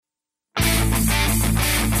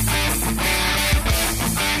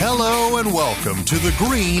Hello and welcome to the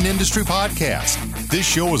Green Industry Podcast. This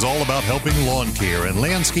show is all about helping lawn care and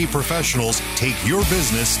landscape professionals take your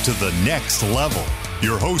business to the next level.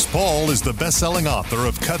 Your host, Paul, is the best-selling author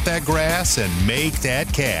of Cut That Grass and Make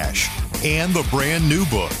That Cash and the brand new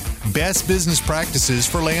book, Best Business Practices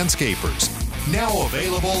for Landscapers, now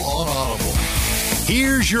available on Audible.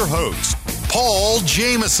 Here's your host, Paul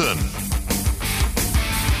Jameson.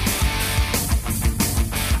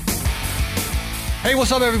 Hey,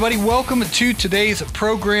 what's up, everybody? Welcome to today's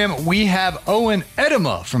program. We have Owen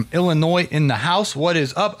Edema from Illinois in the house. What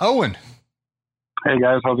is up, Owen? Hey,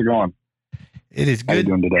 guys. How's it going? It is good. How you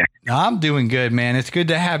doing today? I'm doing good, man. It's good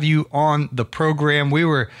to have you on the program. We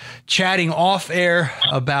were chatting off air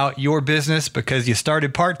about your business because you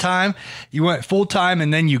started part-time, you went full-time,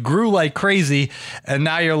 and then you grew like crazy. And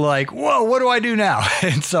now you're like, whoa, what do I do now?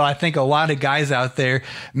 And so I think a lot of guys out there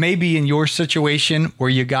may be in your situation where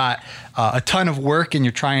you got a ton of work and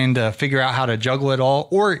you're trying to figure out how to juggle it all.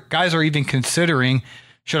 Or guys are even considering,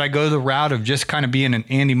 should I go the route of just kind of being an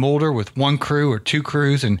Andy Mulder with one crew or two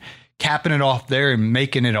crews and capping it off there and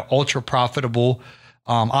making it an ultra profitable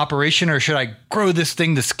operation? Or should I grow this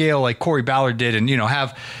thing to scale like Corey Ballard did and,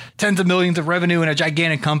 have tens of millions of revenue in a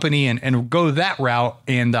gigantic company and go that route?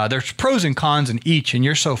 And there's pros and cons in each. And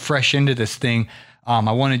you're so fresh into this thing.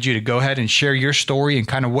 I wanted you to go ahead and share your story and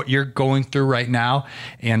kind of what you're going through right now.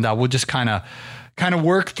 And we'll just kind of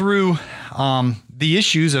work through the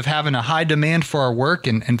issues of having a high demand for our work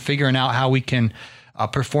and figuring out how we can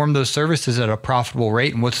perform those services at a profitable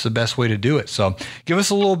rate and what's the best way to do it. So give us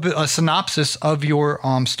a synopsis of your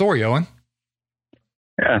story, Owen.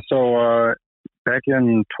 Yeah. So back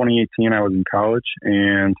in 2018, I was in college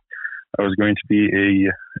and I was going to be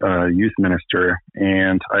a youth minister,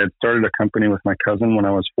 and I had started a company with my cousin when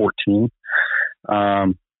I was 14.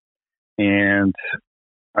 And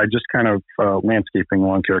I just kind of landscaping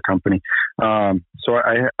lawn care company. So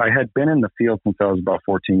I had been in the field since I was about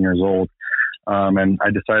 14 years old. And I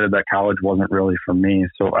decided that college wasn't really for me.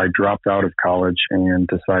 So I dropped out of college and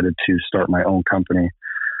decided to start my own company.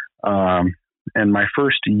 And my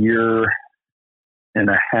first year and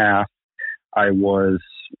a half, I was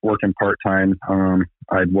working part-time.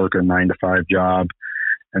 I'd work a 9-to-5 job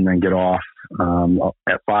and then get off.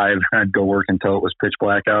 At 5, I'd go work until it was pitch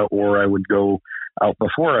black out, or I would go out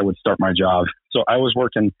before I would start my job. So I was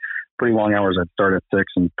working pretty long hours. I'd start at 6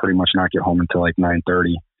 and pretty much not get home until like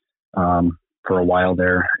 9:30. For a while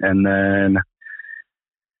there. And then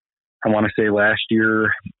I want to say last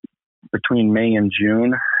year, between May and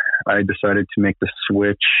June, I decided to make the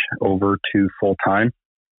switch over to full time.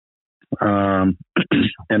 And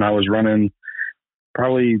I was running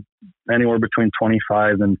probably anywhere between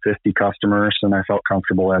 25 and 50 customers, and I felt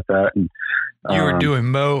comfortable at that. And you were doing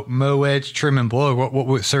mow, edge, trim, and blow.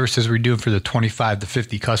 What services were you doing for the 25 to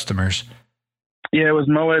 50 customers? Yeah, it was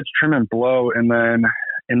mow, edge, trim, and blow. And then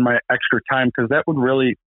in my extra time, because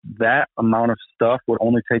that amount of stuff would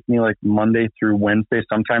only take me like Monday through Wednesday,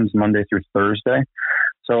 sometimes Monday through Thursday.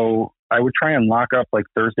 So I would try and lock up like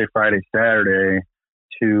Thursday, Friday, Saturday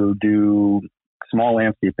to do small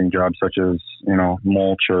landscaping jobs such as,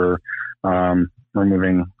 mulch or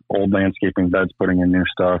removing old landscaping beds, putting in new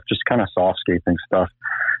stuff, just kind of softscaping stuff.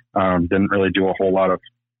 Didn't really do a whole lot of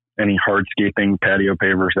any hardscaping, patio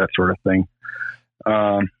pavers, that sort of thing.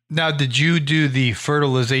 Now, did you do the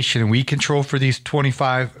fertilization and weed control for these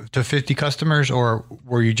 25 to 50 customers, or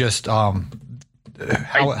were you just, how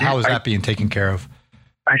was that being taken care of?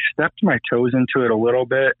 I stepped my toes into it a little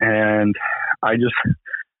bit, and I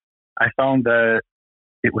found that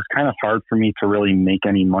it was kind of hard for me to really make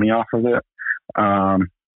any money off of it.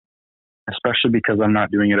 Especially because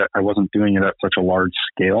I wasn't doing it at such a large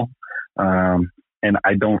scale. And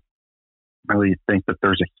I don't really think that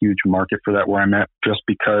there's a huge market for that where I'm at, just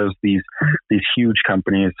because these huge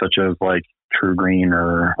companies such as like True Green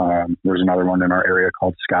or there's another one in our area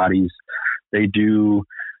called Scotty's. They do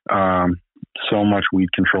so much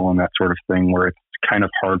weed control and that sort of thing where it's kind of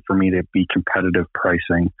hard for me to be competitive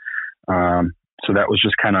pricing. So that was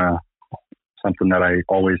just kind of something that I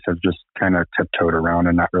always have just kind of tiptoed around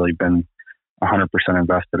and not really been 100%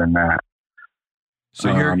 invested in that.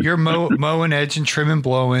 So you're mowing, edging, trimming,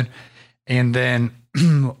 blowing. And then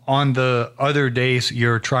on the other days,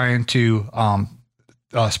 you're trying to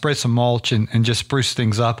spread some mulch and just spruce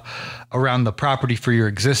things up around the property for your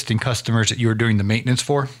existing customers that you were doing the maintenance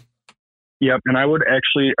for? Yep. And I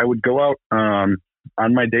would go out on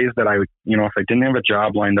my days that I would, if I didn't have a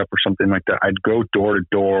job lined up or something like that, I'd go door to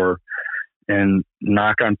door and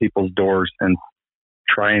knock on people's doors and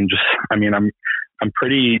try and just, I'm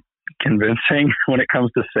pretty convincing when it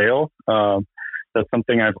comes to sales. That's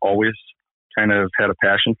something I've always kind of had a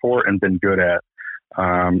passion for and been good at,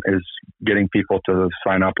 is getting people to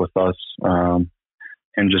sign up with us,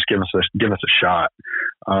 and just give us a shot.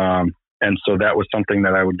 And so that was something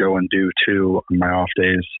that I would go and do too on my off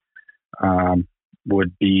days,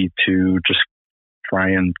 would be to just try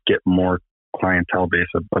and get more clientele base,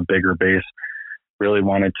 a bigger base. Really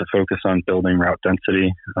wanted to focus on building route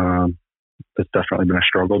density. It's definitely been a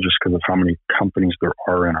struggle just because of how many companies there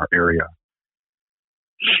are in our area.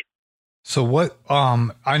 So what,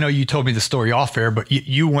 I know you told me the story off air, but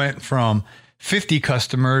you went from 50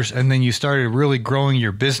 customers and then you started really growing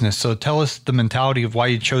your business. So tell us the mentality of why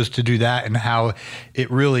you chose to do that and how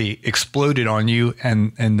it really exploded on you,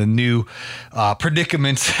 and the new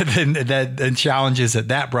predicaments and challenges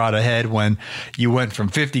that brought ahead when you went from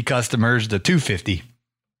 50 customers to 250.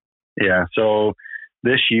 Yeah. So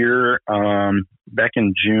this year, back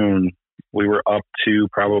in June, we were up to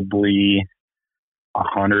probably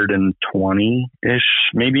 120-ish,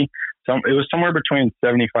 maybe. It was somewhere between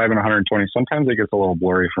 75 and 120. Sometimes it gets a little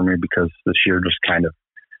blurry for me because this year just kind of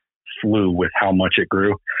flew with how much it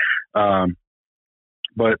grew.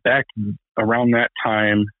 But back around that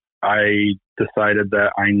time, I decided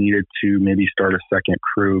that I needed to maybe start a second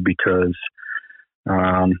crew because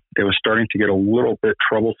it was starting to get a little bit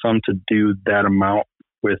troublesome to do that amount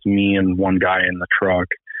with me and one guy in the truck.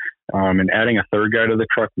 And adding a third guy to the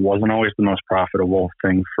truck wasn't always the most profitable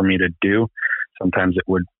thing for me to do. Sometimes it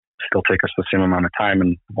would still take us the same amount of time,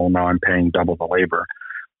 and now I'm paying double the labor.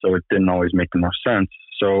 So it didn't always make the most sense.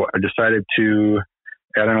 So I decided to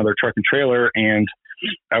add another truck and trailer, and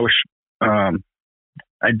I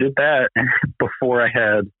did that before I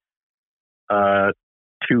had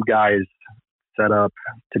 2 guys set up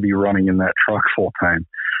to be running in that truck full time.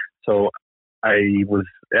 So I was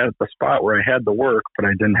at the spot where I had the work, but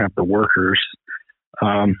I didn't have the workers.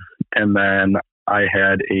 And then I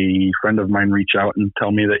had a friend of mine reach out and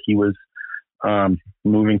tell me that he was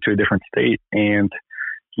moving to a different state, and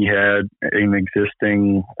he had an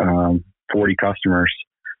existing 40 customers.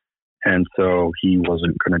 And so he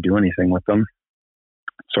wasn't going to do anything with them.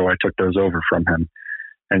 So I took those over from him.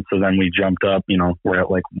 And so then we jumped up, we're at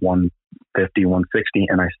like 150, 160,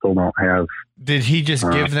 and I still don't have. Did he just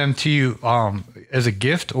give them to you as a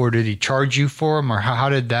gift, or did he charge you for them, or how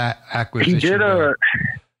did that acquisition go?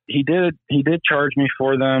 He did charge me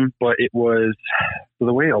for them, but it was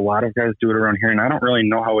the way a lot of guys do it around here. And I don't really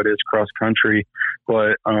know how it is cross country,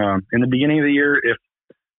 but in the beginning of the year,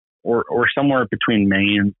 or somewhere between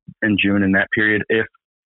May and June in that period, if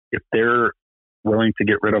they're willing to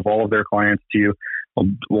get rid of all of their clients to you,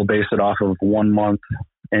 we'll base it off of 1 month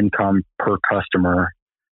income per customer,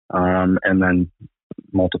 and then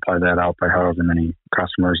multiply that out by however many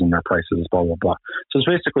customers and their prices, blah, blah, blah. So it's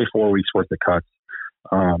basically 4 weeks worth of cuts.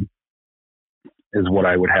 Is what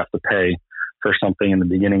I would have to pay for something in the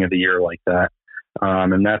beginning of the year like that.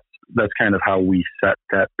 And that's kind of how we set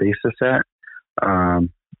that basis at,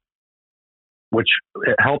 which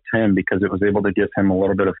it helped him because it was able to give him a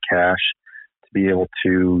little bit of cash to be able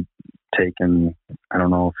to take, and I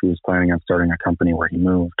don't know if he was planning on starting a company where he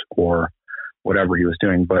moved or whatever he was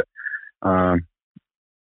doing, but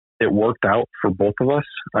it worked out for both of us,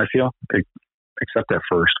 I feel, except at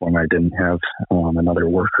first when I didn't have another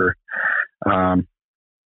worker.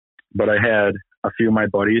 But I had a few of my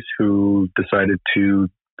buddies who decided to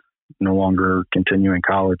no longer continue in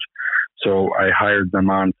college. So I hired them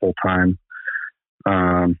on full time.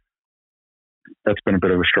 That's been a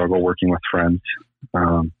bit of a struggle working with friends.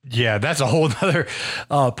 Yeah, that's a whole other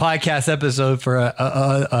podcast episode for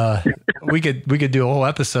we could do a whole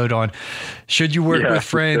episode on should you work with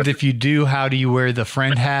friends. If you do, how do you wear the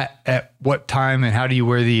friend hat at what time, and how do you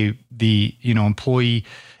wear the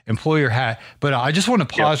employer hat? But I just want to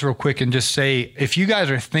pause real quick and just say, if you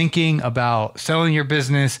guys are thinking about selling your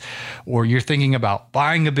business or you're thinking about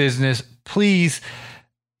buying a business, please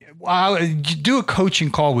do a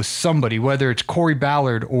coaching call with somebody, whether it's Corey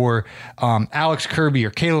Ballard or Alex Kirby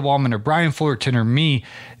or Caleb Allman or Brian Fullerton or me.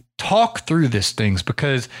 Talk through these things,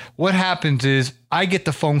 because what happens is I get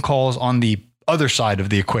the phone calls on the other side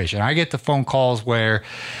of the equation. I get the phone calls where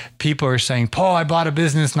people are saying, Paul, I bought a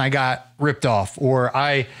business and I got ripped off, or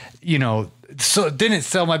I, didn't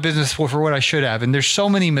sell my business for what I should have. And there's so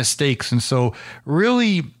many mistakes. And so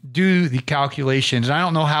really do the calculations. And I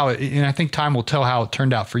don't know how and I think time will tell how it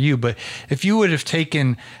turned out for you, but if you would have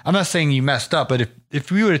taken, I'm not saying you messed up, but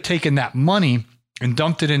if we would have taken that money and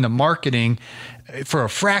dumped it into marketing for a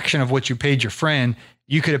fraction of what you paid your friend,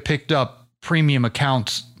 you could have picked up premium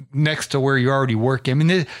accounts next to where you're already working. I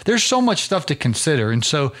mean, there's so much stuff to consider. And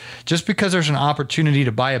so just because there's an opportunity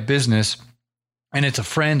to buy a business and it's a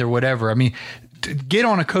friend or whatever, I mean, get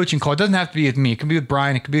on a coaching call. It doesn't have to be with me. It can be with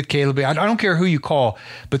Brian. It can be with Caleb. I don't care who you call,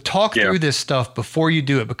 but talk through this stuff before you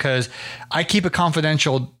do it, because I keep it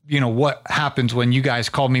confidential. What happens when you guys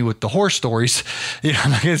call me with the horror stories.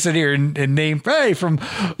 I'm not going to sit here and name, hey, from,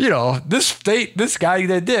 this state, this guy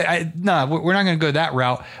that did. No, we're not going to go that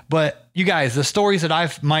route. But you guys, the stories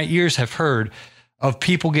that my ears have heard of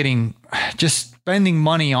people just spending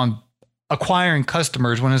money on acquiring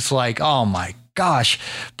customers when it's like, oh my gosh,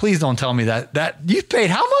 please don't tell me that you paid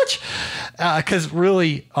how much? Because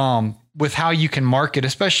really, with how you can market,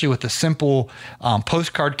 especially with a simple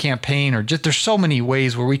postcard campaign, or just there's so many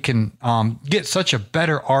ways where we can get such a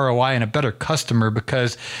better ROI and a better customer,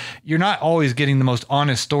 because you're not always getting the most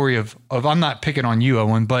honest story of I'm not picking on you,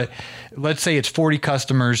 Owen, but let's say it's 40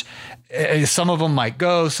 customers. Some of them might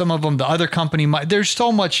go, some of them, the other company might. There's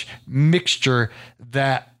so much mixture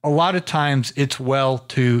that a lot of times it's well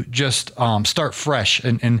to just start fresh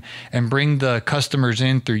and bring the customers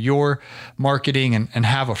in through your marketing and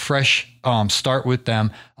have a fresh start with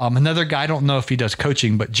them. Another guy, I don't know if he does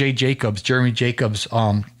coaching, but Jeremy Jacobs,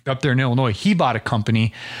 up there in Illinois, he bought a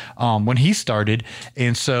company when he started.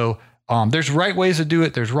 And so there's right ways to do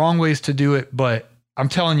it. There's wrong ways to do it. But I'm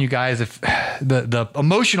telling you guys, if the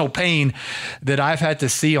emotional pain that I've had to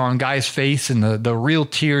see on guys' face and the real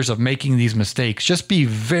tears of making these mistakes, just be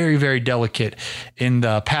very, very delicate in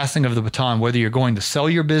the passing of the baton, whether you're going to sell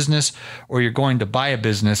your business or you're going to buy a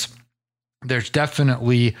business. There's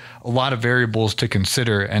definitely a lot of variables to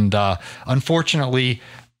consider. And unfortunately,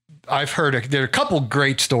 I've heard there are a couple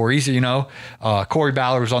great stories. Corey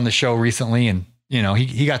Ballard was on the show recently, and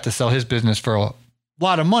he got to sell his business for a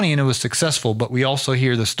lot of money and it was successful. But we also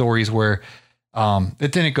hear the stories where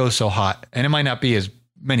it didn't go so hot, and it might not be as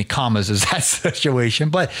many commas as that situation,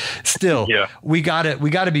 but still, we got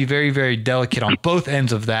to be very, very delicate on both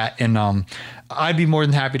ends of that. And I'd be more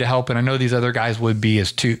than happy to help, and I know these other guys would be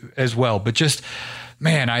as well. But just,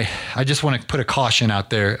 man, I just want to put a caution out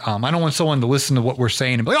there. I don't want someone to listen to what we're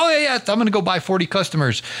saying and be like, oh yeah, I'm going to go buy 40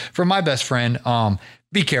 customers from my best friend.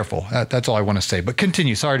 Be careful. That's all I want to say. But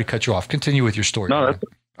continue. Sorry to cut you off. Continue with your story. No,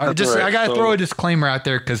 that's right. I got to throw a disclaimer out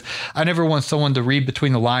there, because I never want someone to read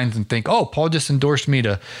between the lines and think, oh, Paul just endorsed me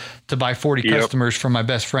to buy 40 customers from my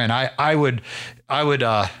best friend. I would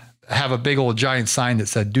have a big old giant sign that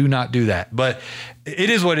said, do not do that. But it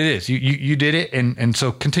is what it is. You did it. And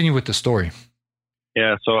so continue with the story.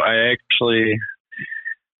 Yeah. So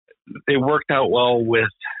it worked out well with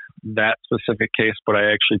that specific case, but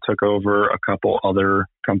I actually took over a couple other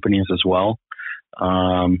companies as well.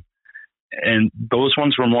 And those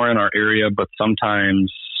ones were more in our area, but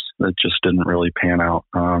sometimes it just didn't really pan out.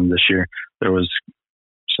 This year, there was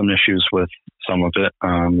some issues with some of it,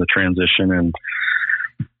 the transition, and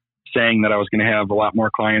saying that I was going to have a lot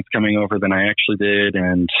more clients coming over than I actually did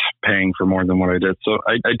and paying for more than what I did. So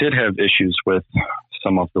I did have issues with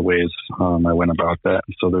some of the ways I went about that.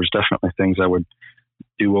 So there's definitely things I would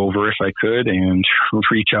do over if I could, and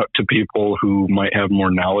reach out to people who might have more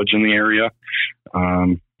knowledge in the area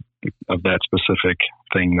of that specific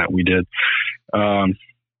thing that we did.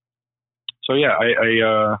 So yeah,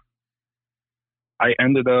 I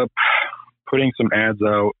ended up putting some ads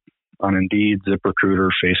out on Indeed, ZipRecruiter,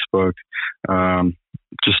 Facebook,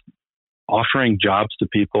 just offering jobs to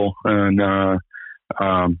people. And,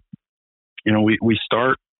 we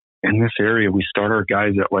start in this area, we start our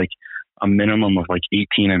guys at like a minimum of like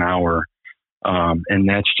 18 an hour. And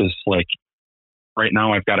that's just like, right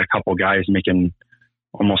now I've got a couple guys making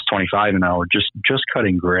almost 25 an hour, just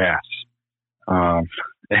cutting grass.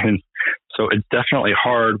 And so it's definitely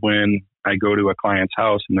hard when I go to a client's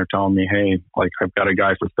house and they're telling me, hey, like I've got a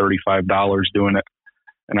guy for $35 doing it,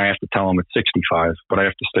 and I have to tell them it's 65, but I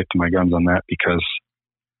have to stick to my guns on that because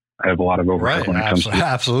I have a lot of overhead when it comes to it.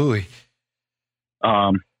 Absolutely.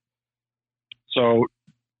 So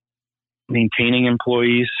maintaining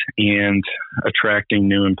employees and attracting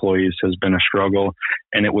new employees has been a struggle.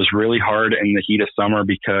 And it was really hard in the heat of summer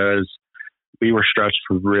because we were stretched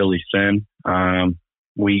really thin.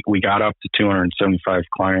 We got up to 275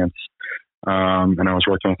 clients. And I was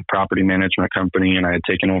working with a property management company, and I had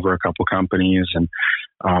taken over a couple companies, and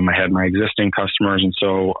I had my existing customers. And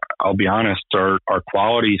so I'll be honest, our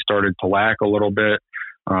quality started to lack a little bit.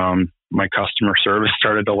 My customer service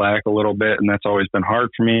started to lack a little bit, and that's always been hard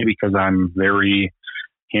for me because I'm very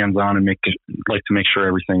hands-on and like to make sure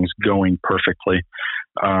everything's going perfectly.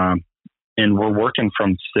 And we're working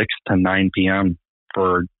from 6 to 9 p.m.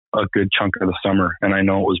 for a good chunk of the summer, and I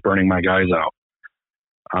know it was burning my guys out.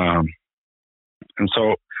 And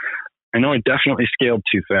so I know I definitely scaled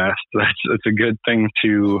too fast. That's a good thing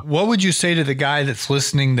to. What would you say to the guy that's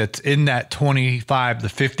listening that's in that 25 to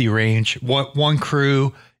 50 range? One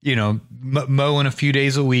crew, mowing a few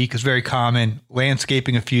days a week is very common,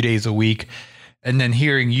 landscaping a few days a week, and then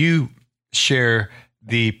hearing you share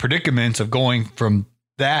the predicaments of going from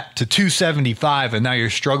that to 275, and now you're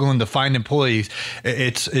struggling to find employees.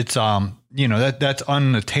 It's that's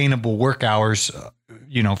unattainable work hours.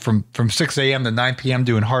 From 6 a.m. to 9 p.m.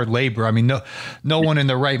 doing hard labor. I mean, no one in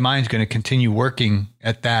their right mind is going to continue working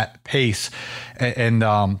at that pace, and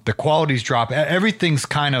the quality's drop. Everything's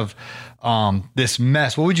kind of this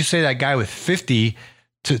mess. What would you say that guy with 50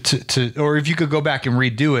 to or if you could go back and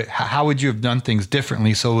redo it, how would you have done things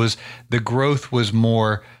differently? So the growth was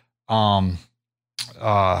more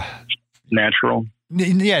natural.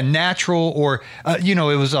 Yeah, natural, or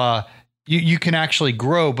it was you can actually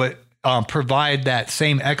grow, but provide that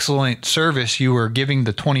same excellent service you were giving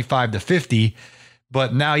the 25 to 50,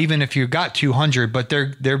 but now even if you got 200, but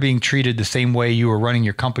they're being treated the same way you were running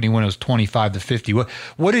your company when it was 25 to 50.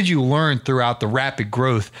 What did you learn throughout the rapid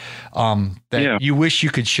growth you wish you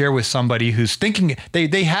could share with somebody who's thinking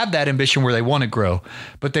they have that ambition where they want to grow,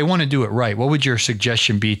 but they want to do it right? What would your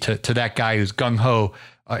suggestion be to that guy who's gung-ho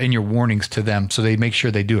in your warnings to them so they make sure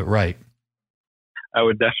they do it right? I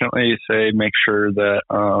would definitely say make sure that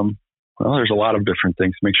there's a lot of different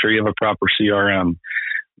things. Make sure you have a proper CRM.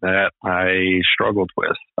 That I struggled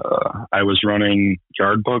with. I was running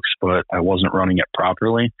yard books, but I wasn't running it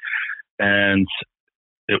properly. And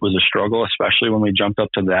it was a struggle, especially when we jumped up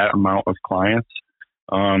to that amount of clients.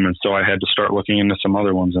 And so I had to start looking into some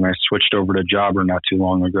other ones, and I switched over to Jobber not too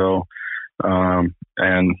long ago. And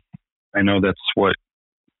I know that's what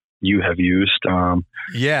you have used.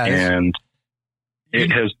 And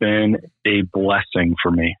it has been a blessing for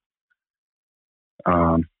me.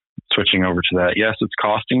 Switching over to that. Yes, it's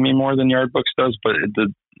costing me more than Yardbooks does, but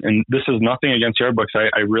and this is nothing against Yardbooks.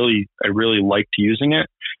 I really liked using it,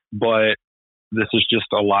 but this is just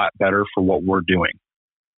a lot better for what we're doing.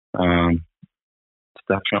 It's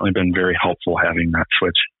definitely been very helpful having that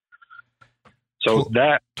switch. So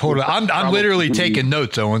that totally, I'm literally taking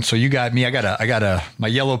notes, Owen. So you got me. I got my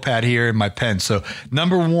yellow pad here and my pen. So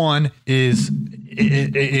number one is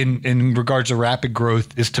in regards to rapid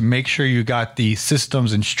growth is to make sure you got the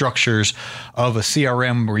systems and structures of a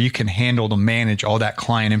CRM where you can handle to manage all that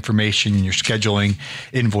client information, your scheduling,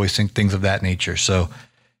 invoicing, things of that nature. So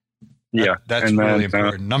that's really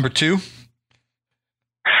important. Number two,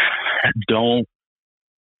 don't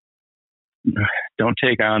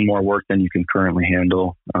take on more work than you can currently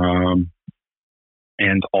handle. And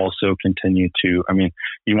also continue to,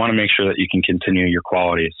 you want to make sure that you can continue your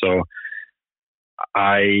quality. So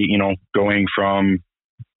going from,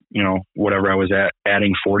 whatever I was at,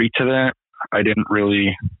 adding 40 to that, I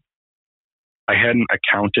hadn't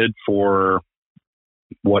accounted for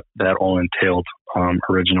what that all entailed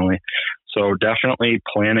originally. So definitely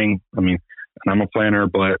planning. And I'm a planner,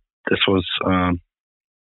 but this was,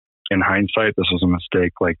 in hindsight, this was a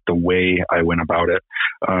mistake, like the way I went about it.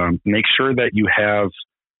 Make sure that you have,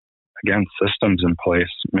 again, systems in place.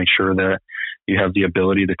 Make sure that you have the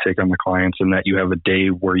ability to take on the clients and that you have a day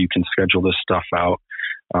where you can schedule this stuff out,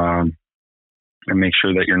 and make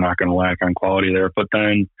sure that you're not going to lack on quality there. But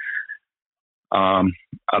then a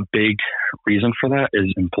big reason for that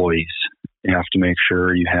is employees. You have to make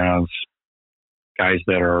sure you have guys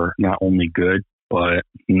that are not only good, but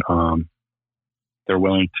they're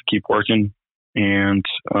willing to keep working, and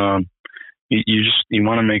you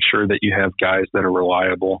want to make sure that you have guys that are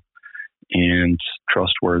reliable and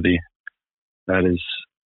trustworthy. That is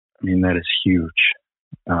huge,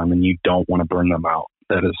 and you don't want to burn them out.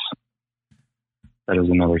 That is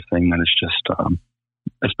another thing that is just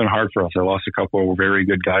it's been hard for us. I lost a couple of very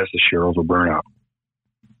good guys this year over burnout.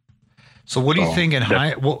 So what do you think in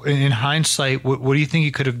hindsight, what do you think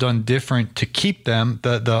you could have done different to keep them,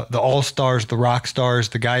 the all-stars, the rock stars,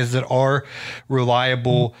 the guys that are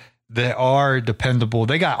reliable, that are dependable?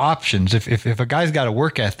 They got options. If a guy's got a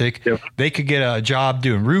work ethic, they could get a job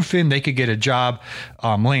doing roofing. They could get a job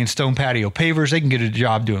laying stone patio pavers. They can get a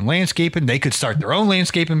job doing landscaping. They could start their own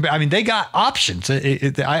landscaping. They got options.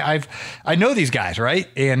 I know these guys, right?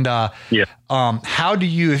 And how do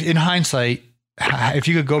you, in hindsight, if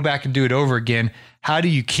you could go back and do it over again, how do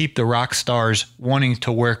you keep the rock stars wanting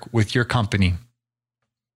to work with your company?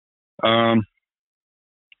 I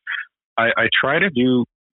try to do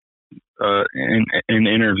an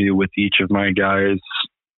interview with each of my guys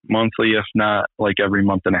monthly, if not like every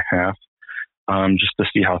month and a half, just to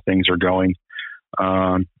see how things are going.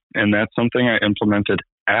 And that's something I implemented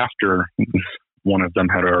after one of them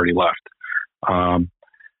had already left.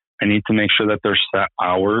 I need to make sure that there's set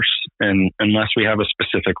hours, and unless we have a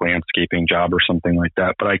specific landscaping job or something like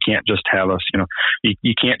that. But I can't just have us,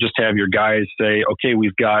 you can't just have your guys say, okay,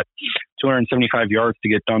 we've got 275 yards to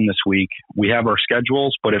get done this week. We have our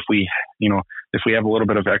schedules, but if we have a little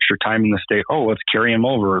bit of extra time in the state, let's carry them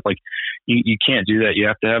over. Like you can't do that. You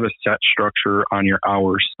have to have a set structure on your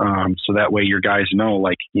hours. So that way your guys know,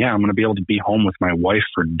 like, yeah, I'm going to be able to be home with my wife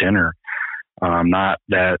for dinner. Not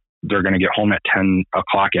that they're going to get home at 10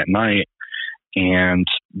 o'clock at night and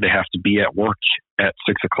they have to be at work at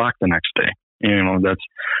 6 o'clock the next day.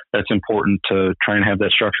 That's important to try and have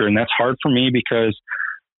that structure. And that's hard for me because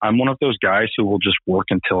I'm one of those guys who will just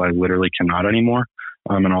work until I literally cannot anymore.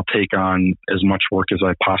 And I'll take on as much work as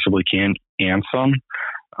I possibly can and some.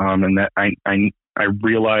 And that I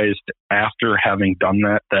realized after having done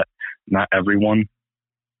that not everyone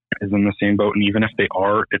is in the same boat. And even if they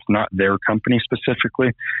are, it's not their company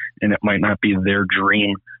specifically, and it might not be their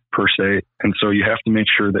dream per se. And so you have to make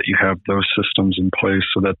sure that you have those systems in place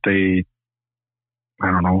so that they,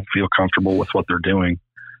 feel comfortable with what they're doing.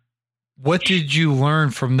 What did you learn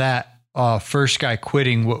from that first guy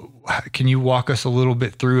quitting? Can you walk us a little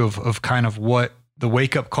bit through of kind of what the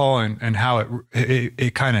wake up call and how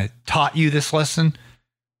it kind of taught you this lesson?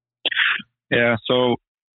 Yeah. So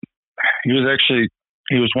he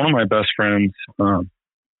was one of my best friends.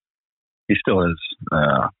 He still is.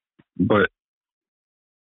 But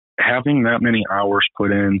having that many hours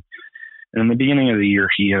put in the beginning of the year,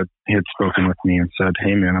 he had spoken with me and said,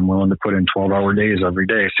 hey man, I'm willing to put in 12-hour days every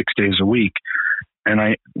day, 6 days a week.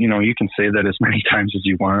 And you can say that as many times as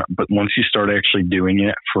you want, but once you start actually doing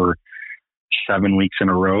it for 7 weeks in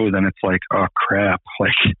a row, then it's like, oh crap,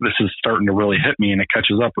 like this is starting to really hit me and it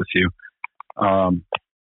catches up with you.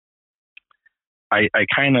 I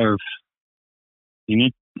kind of,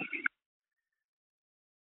 if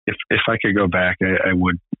I could go back, I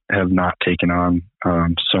would have not taken on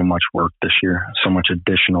so much work this year, so much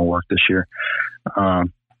additional work this year,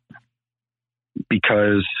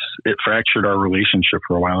 because it fractured our relationship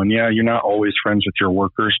for a while. And yeah, you're not always friends with your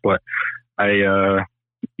workers, but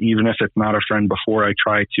even if it's not a friend before, I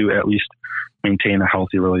try to at least maintain a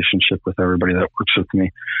healthy relationship with everybody that works with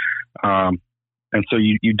me. And so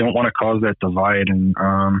you don't want to cause that divide and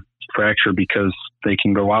fracture because they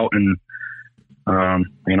can go out and,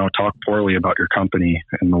 talk poorly about your company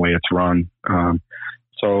and the way it's run.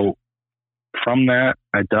 So from that,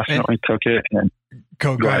 I definitely took it. And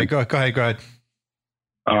go ahead.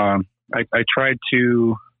 I tried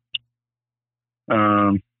to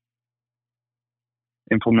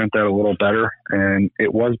implement that a little better, and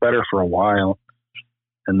it was better for a while.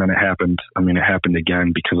 And then it happened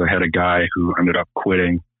again because I had a guy who ended up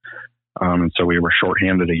quitting. And so we were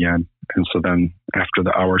shorthanded again. And so then after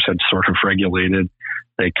the hours had sort of regulated,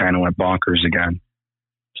 they kind of went bonkers again.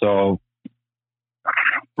 So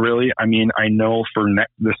really, I know for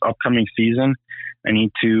this upcoming season,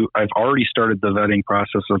 I've already started the vetting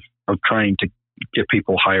process of trying to get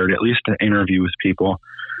people hired, at least to interview with people.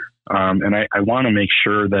 And I want to make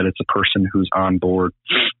sure that it's a person who's on board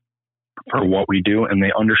for what we do and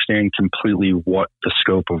they understand completely what the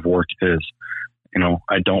scope of work is.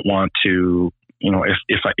 I don't want to,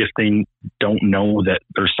 if they don't know that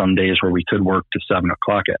there's some days where we could work to 7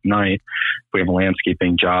 o'clock at night, if we have a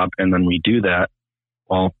landscaping job and then we do that,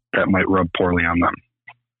 well, that might rub poorly on them.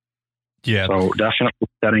 Yeah. So definitely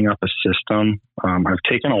setting up a system. I've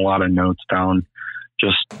taken a lot of notes down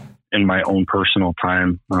just in my own personal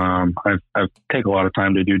time. I've taken a lot of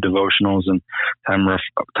time to do devotionals and time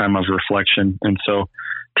of reflection. And so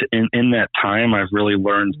in that time, I've really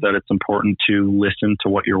learned that it's important to listen to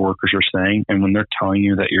what your workers are saying. And when they're telling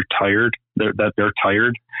you that you're tired, that they're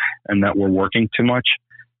tired and that we're working too much,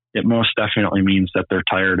 it most definitely means that they're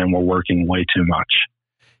tired and we're working way too much.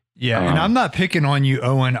 Yeah. And I'm not picking on you,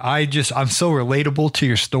 Owen. I'm so relatable to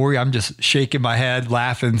your story. I'm just shaking my head,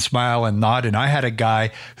 laughing, smiling, nodding. I had a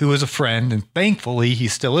guy who was a friend, and thankfully he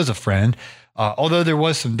still is a friend. Although there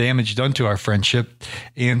was some damage done to our friendship,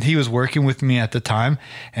 and he was working with me at the time,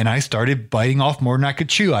 and I started biting off more than I could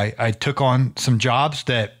chew. I took on some jobs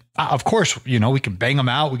that, of course, we can bang them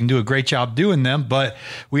out. We can do a great job doing them, but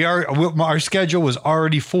our schedule was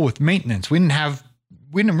already full with maintenance. We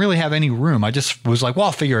didn't really have any room. I just was like, well,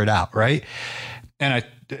 I'll figure it out. Right. And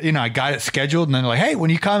I got it scheduled, and then like, hey,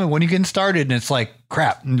 when you coming, when you getting started? And it's like,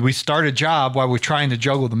 crap. And we start a job while we're trying to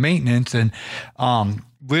juggle the maintenance. And,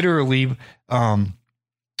 literally,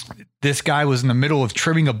 this guy was in the middle of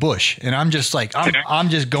trimming a bush, and I'm just like, I'm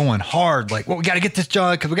just going hard. Like, well, we got to get this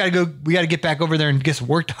done because we got to get back over there and get some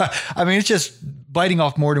work done. I mean, it's just biting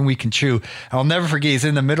off more than we can chew. I'll never forget. He's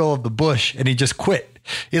in the middle of the bush and he just quit.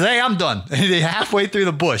 He's like, hey, I'm done. Halfway through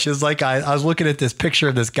the bush. It's like I was looking at this picture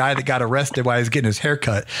of this guy that got arrested while he was getting his hair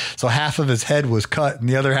cut. So half of his head was cut and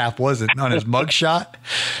the other half wasn't on his mugshot.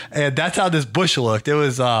 And that's how this bush looked. It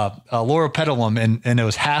was Loropetalum, and it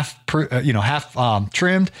was half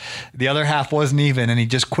trimmed. The other half wasn't even, and he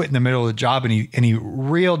just quit in the middle of the job, and he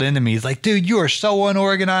reeled into me. He's like, dude, you are so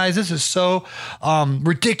unorganized. This is so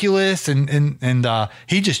ridiculous. And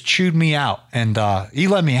he just chewed me out, and he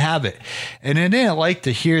let me have it. And I didn't like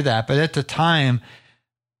to hear that, but at the time,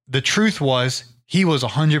 the truth was he was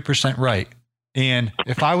 100% right. And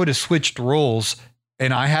if I would have switched roles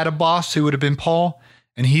and I had a boss who would have been Paul,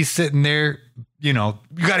 and he's sitting there, you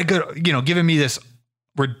got to go, giving me this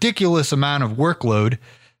ridiculous amount of workload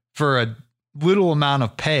for a little amount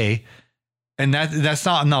of pay. And that's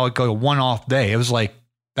not like a one-off day. It was like,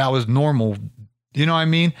 that was normal. You know what I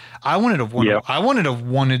mean? I wanted to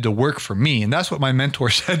wanted to work for me. And that's what my mentor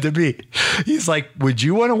said to me. He's like, would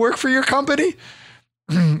you want to work for your company?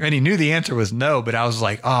 And he knew the answer was no, but I was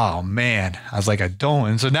like, oh man, I was like, I don't.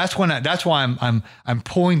 And so that's why I'm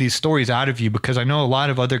pulling these stories out of you, because I know a lot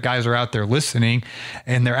of other guys are out there listening,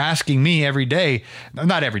 and they're asking me every day,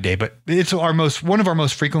 not every day, but it's one of our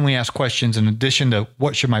most frequently asked questions, in addition to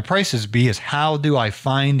what should my prices be, is how do I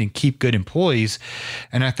find and keep good employees?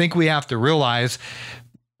 And I think we have to realize,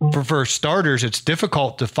 for starters, it's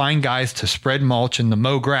difficult to find guys to spread mulch and to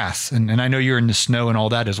mow grass. And I know you're in the snow and all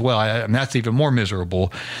that as well. I mean, that's even more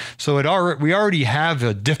miserable. So we already have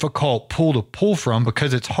a difficult pool to pull from,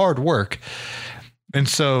 because it's hard work. And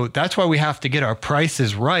so that's why we have to get our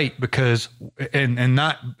prices right, because, and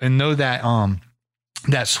know that,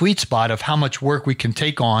 that sweet spot of how much work we can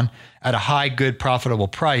take on at a high, good, profitable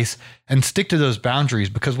price, and stick to those boundaries.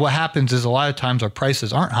 Because what happens is, a lot of times our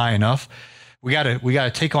prices aren't high enough. We got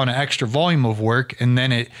to take on an extra volume of work, and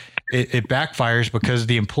then it backfires, because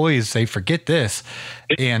the employees say, forget this.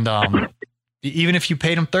 And even if you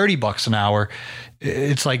paid them $30 an hour,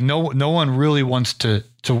 it's like no one really wants to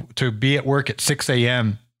be at work at 6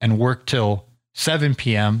 a.m. and work till 7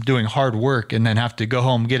 p.m. doing hard work, and then have to go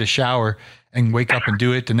home, get a shower, and wake up and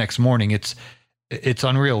do it the next morning. It's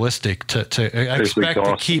unrealistic to expect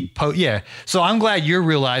to keep. So I'm glad you're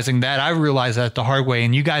realizing that. I realized that the hard way.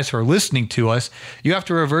 And you guys who are listening to us, you have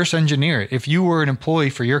to reverse engineer it. If you were an employee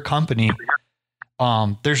for your company,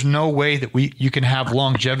 there's no way that you can have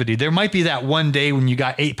longevity. There might be that one day when you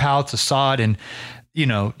got 8 pallets of sod, and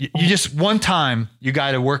you just one time you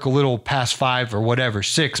got to work a little past 5 or whatever,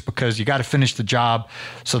 6, because you got to finish the job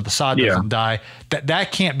so the sod doesn't die.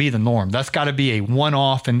 That can't be the norm. That's got to be a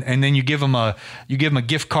one-off. And then you give them a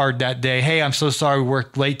gift card that day. Hey, I'm so sorry we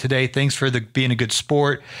worked late today. Thanks for being a good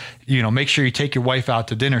sport. Make sure you take your wife out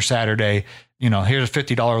to dinner Saturday. Here's a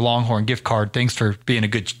 $50 Longhorn gift card. Thanks for being a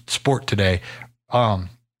good sport today. But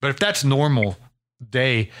if that's normal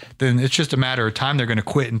day, then it's just a matter of time they're going to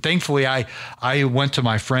quit. And thankfully I went to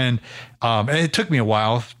my friend, and it took me a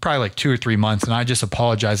while, probably like 2 or 3 months, and I just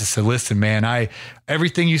apologized. I said, listen, man,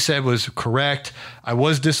 everything you said was correct. I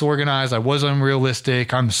was disorganized. I was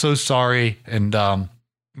unrealistic. I'm so sorry. And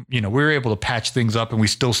we were able to patch things up, and we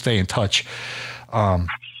still stay in touch.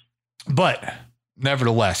 But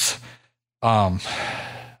nevertheless,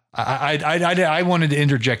 I wanted to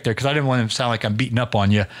interject there, because I didn't want to sound like I'm beating up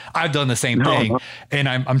on you. I've done the same thing. And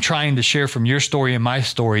I'm trying to share from your story and my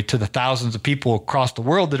story to the thousands of people across the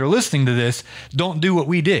world that are listening to this. Don't do what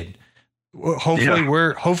we did.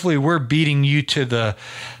 Hopefully we're beating you to the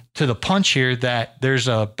punch here, that there's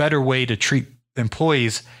a better way to treat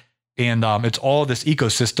employees. And it's all this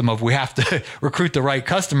ecosystem of, we have to recruit the right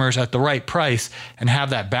customers at the right price and have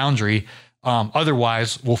that boundary.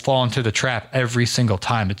 Otherwise, we'll fall into the trap every single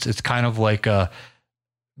time. It's kind of like a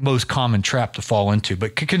most common trap to fall into.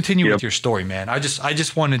 But continue with your story, man. I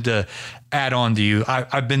just wanted to add on to you.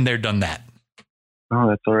 I've been there, done that. Oh,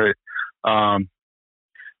 that's all right.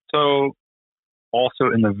 So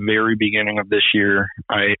also in the very beginning of this year,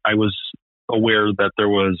 I was aware that there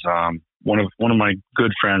was one of my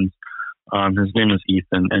good friends. His name is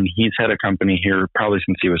Ethan, and he's had a company here probably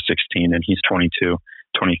since he was 16, and he's 22.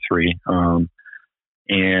 23.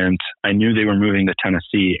 And I knew they were moving to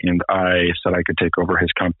Tennessee, and I said I could take over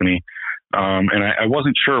his company. And I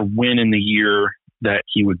wasn't sure when in the year that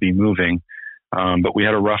he would be moving. But we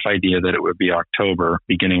had a rough idea that it would be October,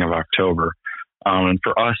 beginning of October. And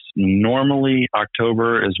for us, normally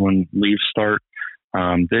October is when leaves start.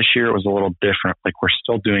 This year it was a little different. Like, we're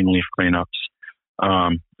still doing leaf cleanups.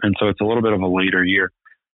 And so it's a little bit of a later year,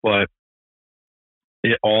 but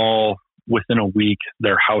within a week,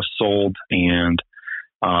 their house sold, and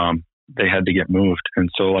they had to get moved. And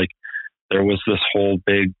so, like, there was this whole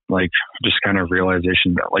big, like, just kind of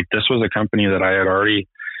realization that, like, this was a company that I had already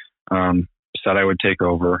said I would take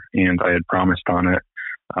over, and I had promised on it.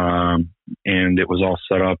 And it was all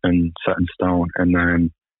set up and set in stone. And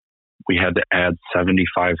then we had to add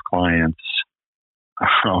 75 clients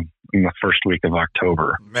in the first week of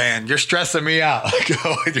October. Man, you're stressing me out.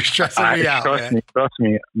 You're stressing me out. Trust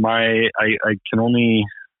me. I can only,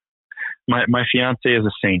 my fiance is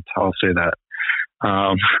a saint. I'll say that.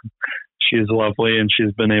 She's lovely, and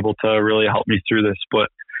she's been able to really help me through this. But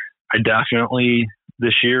I definitely,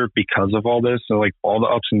 this year, because of all this, so like all the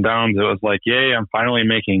ups and downs, it was like, yay, I'm finally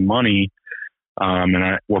making money.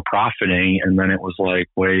 And we're profiting. And then it was like,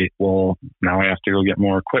 wait, well, now I have to go get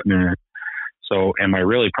more equipment. So am I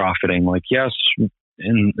really profiting? Like, yes,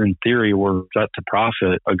 in theory, we're set to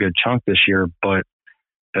profit a good chunk this year, but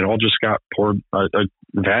it all just got poured, a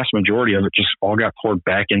vast majority of it just all got poured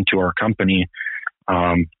back into our company,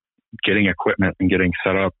 getting equipment and getting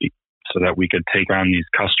set up so that we could take on these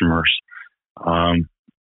customers. I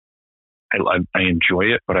enjoy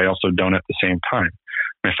it, but I also don't at the same time.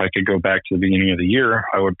 If I could go back to the beginning of the year,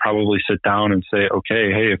 I would probably sit down and say,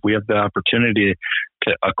 okay, hey, if we have the opportunity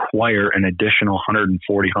to acquire an additional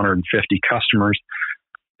 140, 150 customers,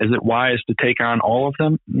 is it wise to take on all of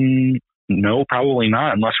them? No, probably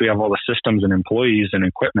not, unless we have all the systems and employees and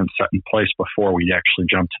equipment set in place before we actually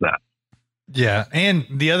jump to that. Yeah. And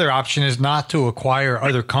the other option is not to acquire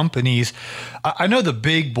other companies. I know the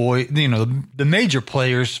big boy, the major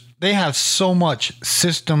players, they have so much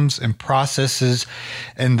systems and processes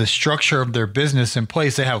and the structure of their business in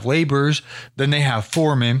place. They have laborers, then they have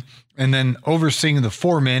foremen, and then overseeing the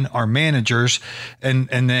foremen are managers. And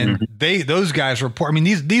then those guys report. I mean,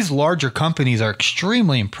 these larger companies are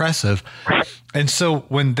extremely impressive. And so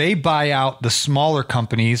when they buy out the smaller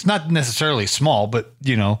companies, not necessarily small, but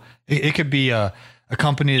it could be a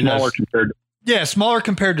company smaller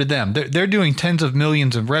compared to them. They're doing tens of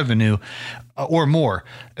millions of revenue or more.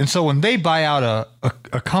 And so when they buy out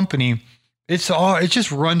a company, it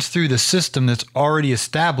just runs through the system that's already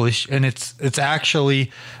established, and it's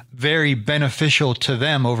actually very beneficial to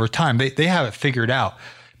them over time. They have it figured out.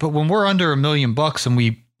 But when we're under $1 million and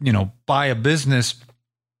we, buy a business,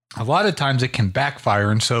 a lot of times it can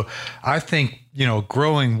backfire. And so I think,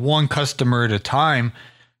 growing one customer at a time,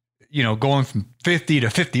 going from 50 to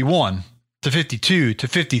 51 to 52 to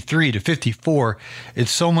 53 to 54,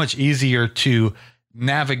 it's so much easier to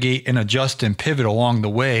navigate and adjust and pivot along the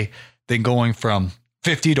way than going from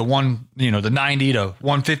 50 to the 90 to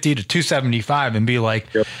 150 to 275 and be like,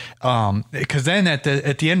 because then at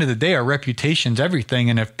the end of the day, our reputation's everything.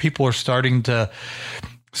 And if people are starting to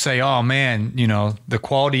say, oh man, the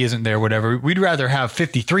quality isn't there, whatever, we'd rather have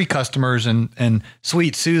 53 customers and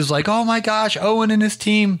Sweet Sue's like, oh my gosh, Owen and his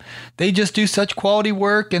team, they just do such quality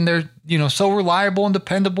work, and they're, so reliable and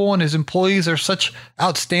dependable, and his employees are such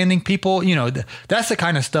outstanding people. That's the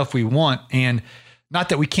kind of stuff we want. And not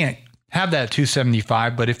that we can't have that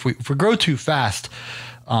 275, but if we grow too fast,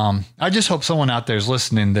 I just hope someone out there is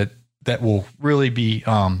listening that will really be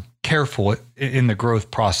careful in the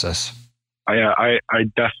growth process. I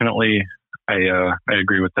definitely, I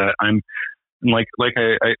agree with that. I'm like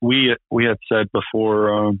we had said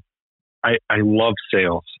before, I love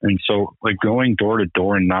sales. And so like going door to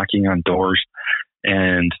door and knocking on doors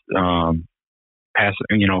and,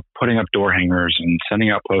 putting up door hangers and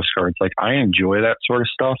sending out postcards, like I enjoy that sort of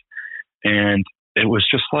stuff. And it was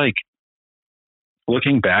just like,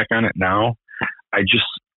 looking back on it now, I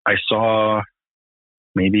saw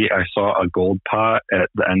a gold pot at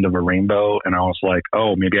the end of a rainbow, and I was like,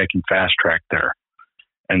 oh, maybe I can fast track there.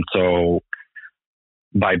 And so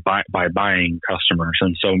by buying customers.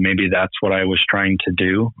 And so maybe that's what I was trying to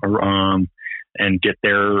do, and get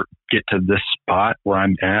to this spot where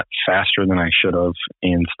I'm at faster than I should have,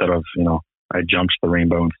 instead of, I jumped the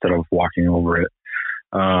rainbow instead of walking over it.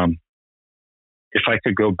 If I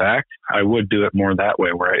could go back, I would do it more that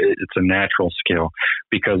way, where it's a natural scale,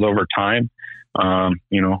 because over time,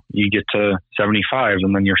 you get to 75,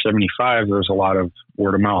 and then you're 75, there's a lot of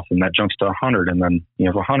word of mouth, and that jumps to 100, and then you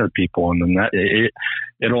have 100 people, and then that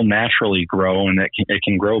it'll naturally grow, and it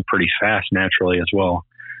can grow pretty fast naturally as well,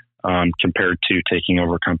 compared to taking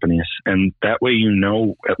over companies. And that way,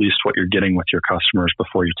 at least what you're getting with your customers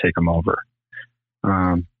before you take them over.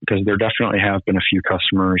 Because there definitely have been a few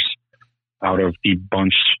customers out of the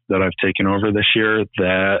bunch that I've taken over this year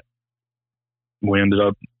that we ended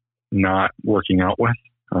up not working out with,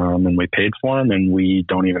 and we paid for them, and we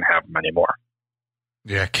don't even have them anymore.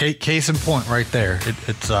 Yeah, case in point right there.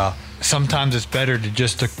 It's sometimes it's better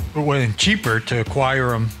to cheaper to acquire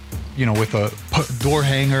them, with a door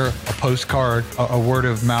hanger, a postcard, a word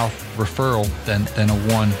of mouth referral than a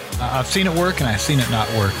one. I've seen it work and I've seen it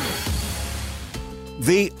not work.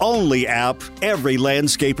 The only app every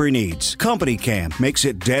landscaper needs. Company Cam makes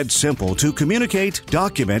it dead simple to communicate,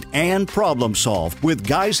 document, and problem solve with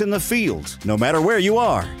guys in the field, no matter where you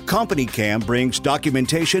are. Company Cam brings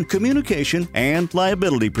documentation, communication, and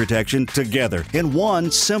liability protection together in one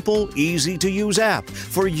simple, easy-to-use app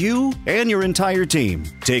for you and your entire team.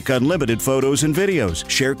 Take unlimited photos and videos,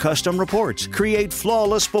 share custom reports, create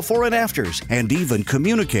flawless before and afters, and even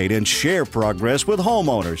communicate and share progress with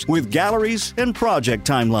homeowners with galleries and project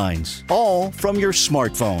timelines, all from your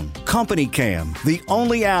smartphone. Company Cam, the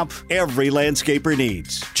only app every landscaper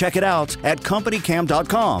needs. Check it out at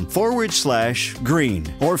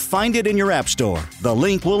companycam.com/green or find it in your app store. The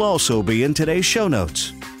link will also be in today's show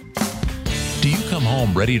notes. Do you come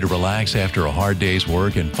home ready to relax after a hard day's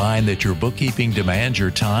work and find that your bookkeeping demands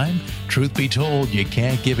your time? Truth be told, you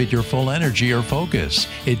can't give it your full energy or focus.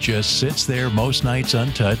 It just sits there most nights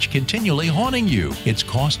untouched, continually haunting you. It's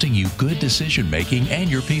costing you good decision making and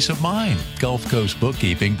your peace of mind. Gulf Coast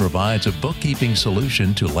Bookkeeping provides a bookkeeping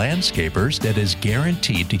solution to landscapers that is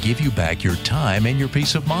guaranteed to give you back your time and your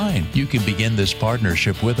peace of mind. You can begin this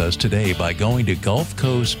partnership with us today by going to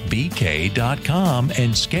GulfCoastBK.com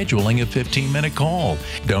and scheduling a 15-minute call.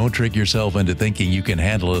 Don't trick yourself into thinking you can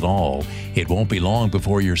handle it all. It won't be long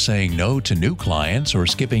before you're saying no to new clients or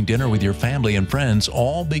skipping dinner with your family and friends,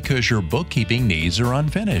 all because your bookkeeping needs are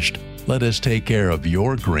unfinished. Let us take care of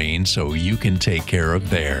your green so you can take care of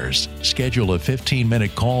theirs. Schedule a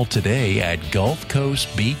 15-minute call today at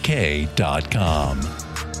GulfCoastBK.com.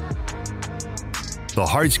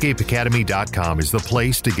 TheHardscapeAcademy.com is the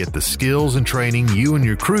place to get the skills and training you and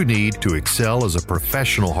your crew need to excel as a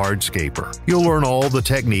professional hardscaper. You'll learn all the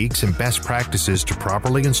techniques and best practices to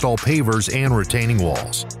properly install pavers and retaining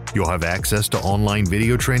walls. You'll have access to online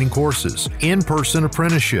video training courses, in-person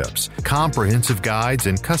apprenticeships, comprehensive guides,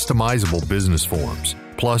 and customizable business forms.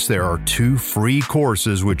 Plus, there are 2 free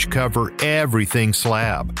courses which cover everything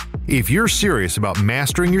slab. If you're serious about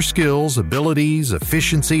mastering your skills, abilities,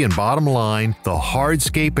 efficiency, and bottom line,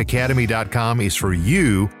 TheHardscapeAcademy.com is for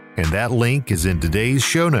you, and that link is in today's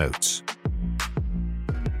show notes.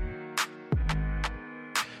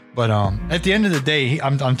 But at the end of the day,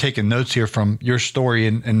 I'm taking notes here from your story,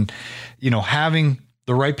 and having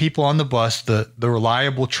the right people on the bus, the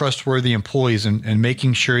reliable, trustworthy employees, and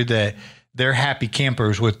making sure that they're happy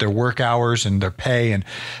campers with their work hours and their pay, and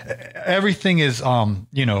everything is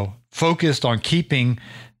focused on keeping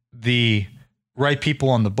the right people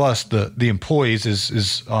on the bus. The employees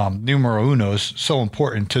is numero uno, is so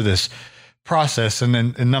important to this process. And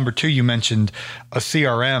then number 2, you mentioned a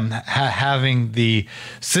CRM, having the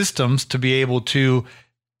systems to be able to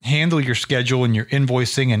handle your schedule and your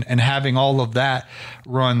invoicing, and having all of that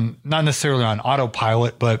run not necessarily on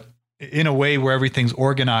autopilot, but in a way where everything's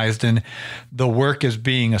organized and the work is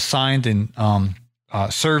being assigned and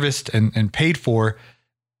serviced and paid for.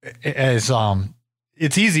 As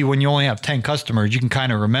it's easy when you only have 10 customers, you can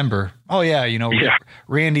kind of remember,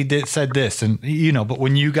 Randy said this, and but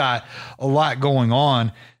when you got a lot going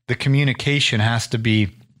on, the communication has to be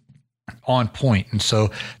on point. And so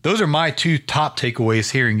those are my 2 top takeaways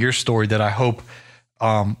hearing your story that I hope.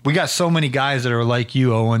 We got so many guys that are like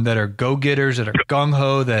you, Owen, that are go-getters, that are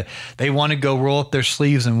gung-ho, that they want to go roll up their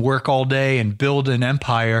sleeves and work all day and build an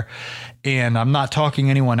empire. And I'm not talking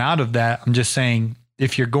anyone out of that. I'm just saying,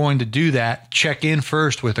 if you're going to do that, check in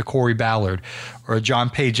first with a Corey Ballard or a John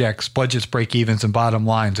Pagex, budgets, break-evens, and bottom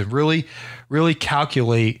lines, and really, really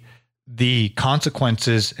calculate the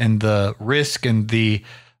consequences and the risk and the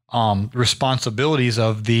responsibilities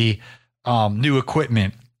of the new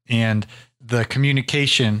equipment and the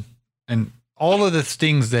communication and all of the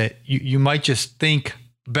things that you might just think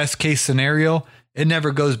best case scenario. It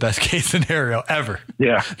never goes best case scenario ever.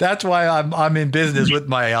 Yeah. That's why I'm in business with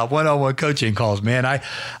my one-on-one coaching calls, man.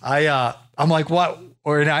 I'm like, what?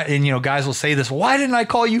 Guys will say this, well, why didn't I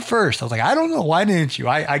call you first? I was like, I don't know. Why didn't you?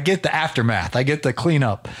 I get the aftermath. I get the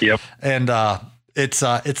cleanup. Yep. And I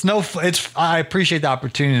appreciate the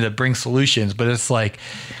opportunity to bring solutions, but it's like,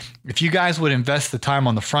 if you guys would invest the time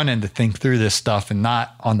on the front end to think through this stuff and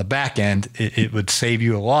not on the back end, it would save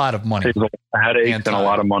you a lot of money. Saves a headache and a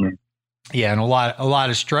lot of money. Yeah, and a lot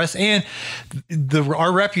of stress. And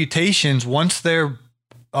our reputations, once they're,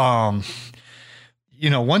 once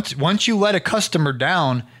you let a customer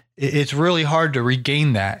down, it's really hard to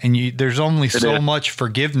regain that. And there's only so much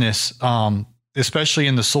forgiveness especially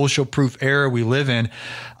in the social proof era we live in.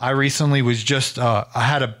 I recently was just, I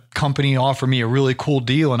had a company offer me a really cool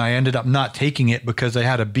deal, and I ended up not taking it because they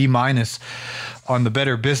had a B- on the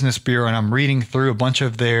Better Business Bureau. And I'm reading through a bunch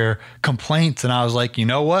of their complaints, and I was like, you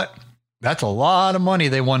know what? That's a lot of money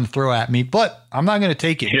they want to throw at me, but I'm not going to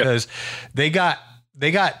take it because they got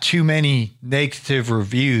too many negative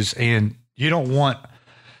reviews, and you don't want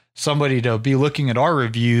somebody to be looking at our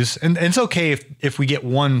reviews. And it's okay if we get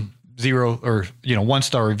 1-0 or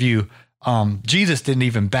 1-star review. Jesus didn't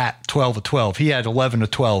even bat 12 of 12. He had 11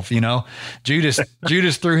 of 12,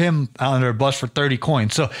 Judas threw him under a bus for 30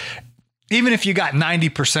 coins. So even if you got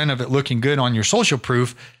 90% of it looking good on your social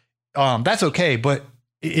proof, that's okay. But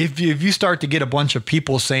if you start to get a bunch of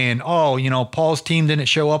people saying, oh, Paul's team didn't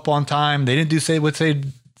show up on time, they didn't do what they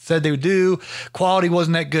said they would do, quality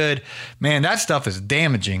wasn't that good, man, that stuff is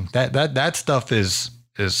damaging. That stuff is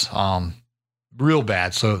real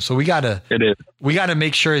bad. So we gotta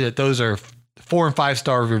make sure that those are 4 and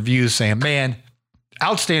 5-star reviews saying, man,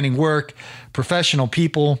 outstanding work, professional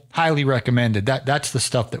people, highly recommended. That's the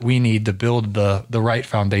stuff that we need to build the right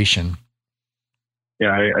foundation.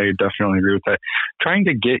 Yeah, I definitely agree with that. Trying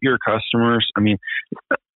to get your customers,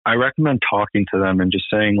 I recommend talking to them and just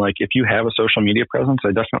saying, like, if you have a social media presence, I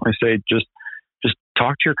definitely say just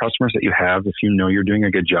talk to your customers that you have if you know you're doing a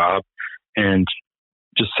good job, and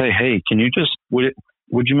just say, hey, can you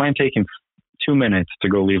would you mind taking 2 minutes to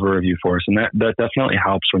go leave a review for us? And that definitely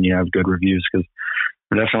helps when you have good reviews, because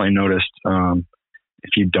I definitely noticed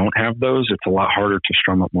if you don't have those, it's a lot harder to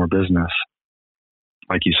strum up more business,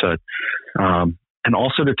 like you said. And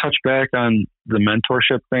also to touch back on the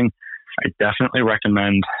mentorship thing, I definitely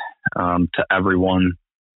recommend to everyone,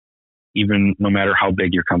 even no matter how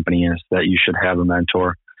big your company is, that you should have a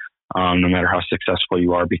mentor, no matter how successful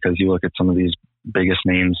you are, because you look at some of these biggest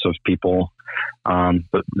names of people,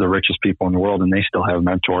 but the richest people in the world, and they still have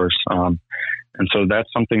mentors. And so that's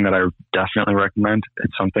something that I definitely recommend.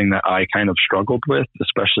 It's something that I kind of struggled with,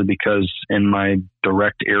 especially because in my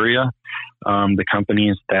direct area, the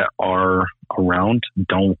companies that are around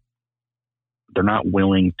they're not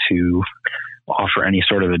willing to offer any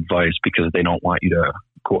sort of advice because they don't want you to,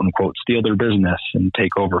 quote unquote, steal their business and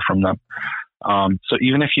take over from them. So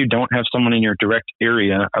even if you don't have someone in your direct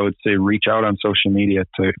area, I would say reach out on social media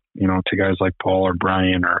to guys like Paul or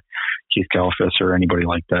Brian or Keith Kalfas or anybody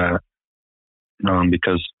like that,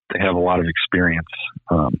 because they have a lot of experience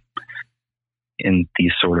in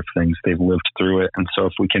these sort of things. They've lived through it. And so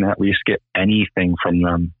if we can at least get anything from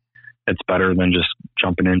them, it's better than just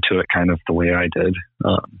jumping into it kind of the way I did.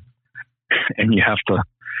 And you have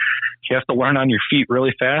to learn on your feet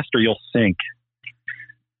really fast or you'll sink.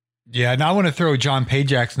 Yeah, and I want to throw John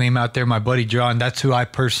Pajak's name out there, my buddy John. That's who I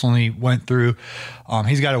personally went through.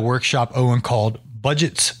 He's got a workshop, Owen, called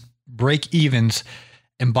Budgets, Break-Evens,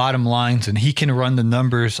 and Bottom Lines, and he can run the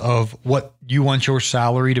numbers of what you want your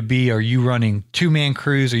salary to be. Are you running 2-man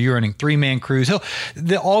crews? Are you running 3-man crews?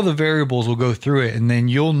 All the variables will go through it, and then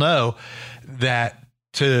you'll know that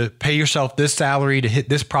to pay yourself this salary, to hit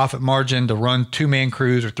this profit margin, to run 2-man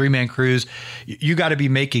crews or 3-man crews, you got to be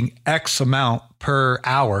making X amount per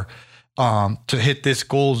hour to hit this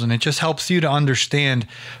goals. And it just helps you to understand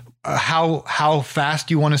how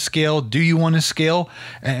fast you want to scale. Do you want to scale?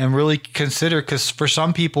 And really consider, because for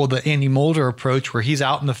some people, the Andy Mulder approach, where he's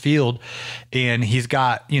out in the field and he's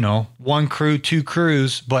got 1 crew, 2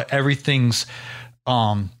 crews, but everything's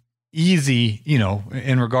easy,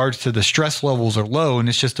 in regards to the stress levels are low, and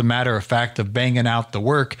it's just a matter of fact of banging out the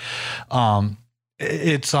work. For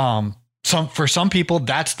some people,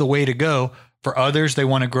 that's the way to go. For others, they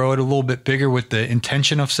want to grow it a little bit bigger with the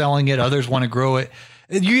intention of selling it. Others want to grow it.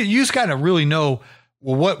 You just got to really know,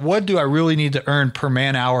 well, what do I really need to earn per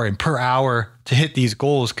man hour and per hour to hit these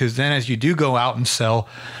goals? Because then as you do go out and sell,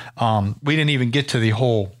 we didn't even get to the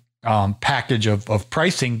whole package of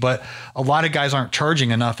pricing, but a lot of guys aren't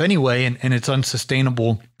charging enough anyway, and it's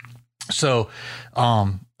unsustainable. So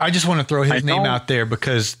I just want to throw his name out there,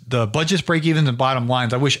 because the Budgets, Break-Evens, and Bottom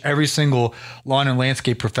Lines, I wish every single lawn and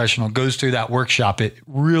landscape professional goes through that workshop. It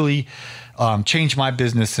really changed my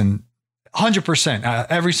business, and 100%.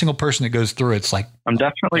 Every single person that goes through it's like, I'm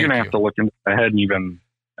definitely going to have to look into.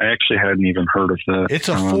 I actually hadn't even heard of that. It's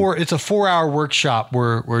a 4-hour workshop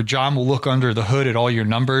where John will look under the hood at all your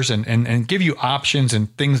numbers and give you options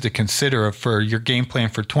and things to consider for your game plan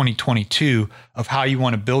for 2022 of how you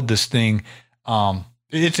want to build this thing.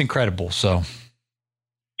 It's incredible. So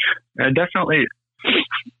definitely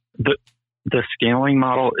the scaling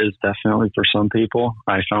model is definitely for some people.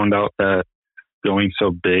 I found out that going so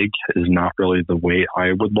big is not really the way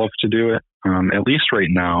I would love to do it. At least right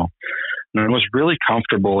now. And I was really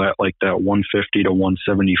comfortable at like that 150 to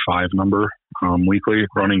 175 number weekly,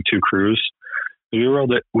 running 2 crews. We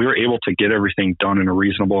were able to get everything done in a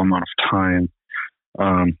reasonable amount of time.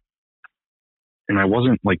 And I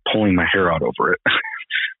wasn't like pulling my hair out over it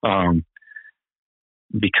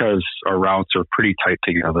because our routes are pretty tight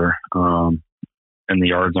together, and the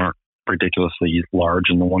yards aren't ridiculously large.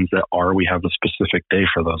 And the ones that are, we have a specific day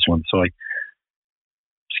for those ones. So like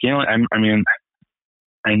scaling, I mean,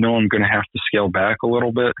 I know I'm going to have to scale back a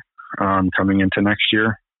little bit coming into next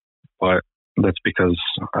year, but that's because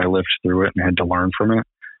I lived through it and had to learn from it.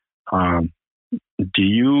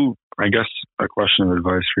 I guess a question of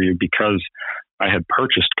advice for you, because I had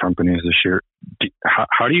purchased companies this year,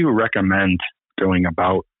 how do you recommend going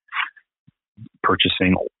about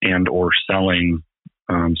purchasing and or selling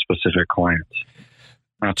specific clients?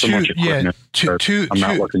 Not so much equipment. I'm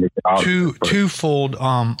not looking to get out of it, twofold.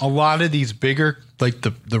 A lot of these bigger, like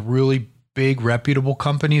the really big reputable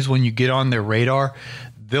companies, when you get on their radar,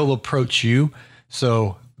 they'll approach you.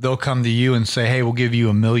 So they'll come to you and say, hey, we'll give you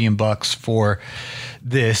 $1 million for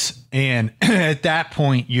this. And at that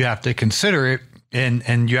point, you have to consider it.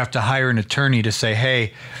 And you have to hire an attorney to say,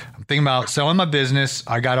 hey, I'm thinking about selling my business.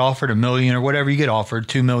 I got offered $1 million or whatever you get offered,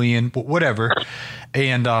 $2 million, whatever.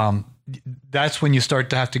 And that's when you start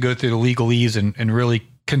to have to go through the legalese and really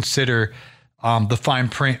consider the fine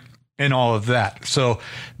print and all of that. So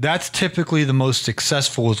that's typically the most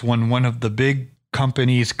successful, is when one of the big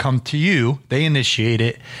companies come to you, they initiate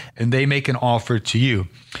it, and they make an offer to you.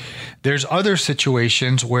 There's other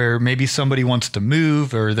situations where maybe somebody wants to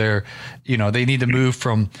move, or they need to move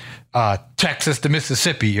from Texas to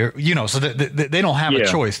Mississippi, or, so they don't have a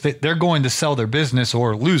choice. They're going to sell their business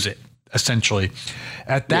or lose it, essentially.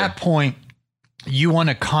 At that point, you want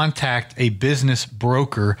to contact a business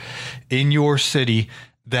broker in your city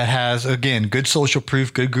that has, again, good social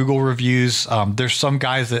proof, good Google reviews. There's some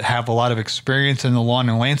guys that have a lot of experience in the lawn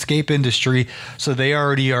and landscape industry, so they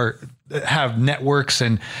already have networks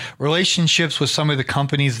and relationships with some of the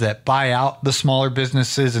companies that buy out the smaller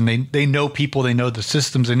businesses, and they know people, they know the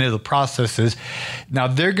systems, they know the processes. Now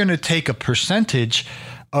they're going to take a percentage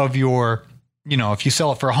of your, if you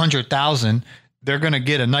sell it for 100,000, they're going to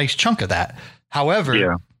get a nice chunk of that.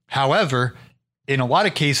 However, in a lot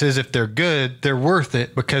of cases, if they're good, they're worth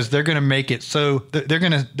it, because they're going to make it so they're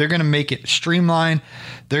going to make it streamlined.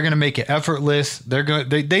 They're going to make it effortless.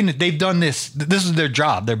 They've done this. This is their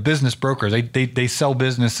job. They're business brokers. They sell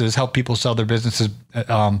businesses, help people sell their businesses.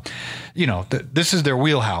 This is their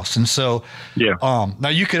wheelhouse. And so, now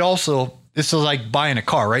you could also, this is like buying a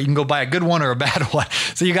car, right? You can go buy a good one or a bad one.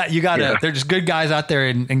 So you got there's just good guys out there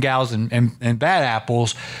and gals and bad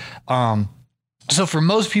apples. So for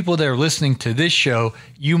most people that are listening to this show,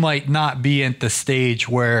 you might not be at the stage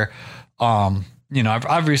where,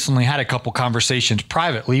 I've recently had a couple conversations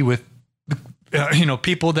privately with,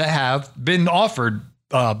 people that have been offered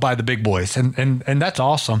by the big boys, and that's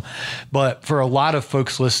awesome. But for a lot of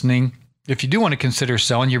folks listening, if you do want to consider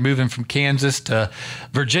selling, you're moving from Kansas to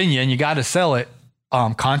Virginia and you got to sell it,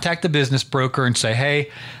 contact the business broker and say,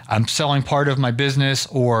 hey, I'm selling part of my business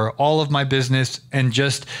or all of my business, and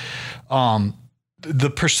just,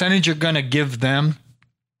 the percentage you're going to give them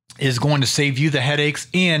is going to save you the headaches,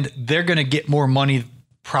 and they're going to get more money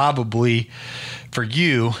probably for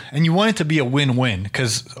you. And you want it to be a win-win,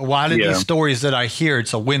 because a lot of these stories that I hear,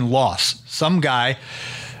 it's a win-loss. Some guy,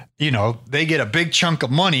 they get a big chunk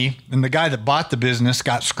of money, and the guy that bought the business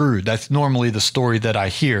got screwed. That's normally the story that I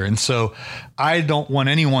hear. And so I don't want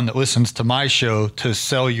anyone that listens to my show to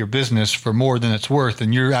sell your business for more than it's worth,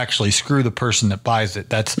 and you're actually screw the person that buys it.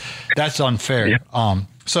 That's unfair. Yeah.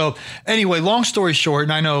 So anyway, long story short,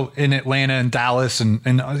 and I know in Atlanta and Dallas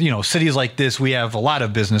and cities like this, we have a lot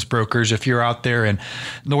of business brokers. If you're out there in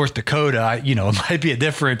North Dakota, it might be a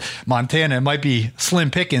different Montana. It might be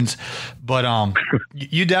slim pickings, but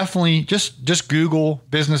you definitely just Google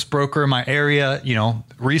business broker in my area.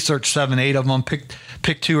 Research 7-8 of them.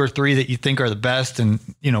 Pick 2 or 3 that you think are the best, and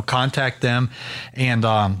contact them, and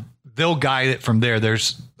they'll guide it from there.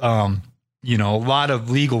 There's a lot of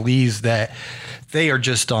legalese that they are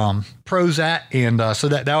just pros at, and so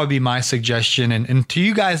that would be my suggestion. And to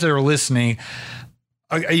you guys that are listening,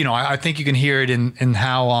 I think you can hear it in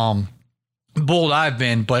how bold I've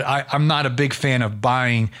been, but I'm not a big fan of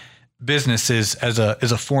buying businesses as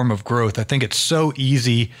a form of growth. I think it's so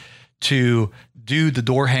easy to do the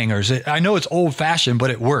door hangers. I know it's old fashioned, but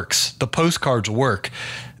it works. The postcards work.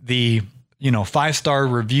 The 5-star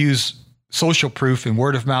reviews, social proof, and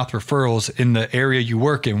word of mouth referrals in the area you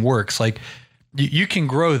work in works. Like, you can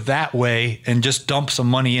grow that way and just dump some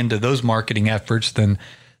money into those marketing efforts than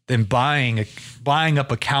and buying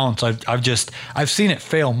up accounts. I've seen it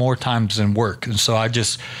fail more times than work. And so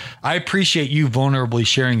I appreciate you vulnerably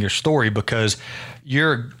sharing your story, because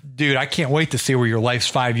dude, I can't wait to see where your life's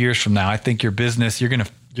 5 years from now. I think your business, you're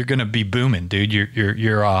going to be booming, dude.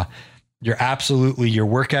 You're absolutely, your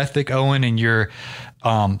work ethic, Owen, and your,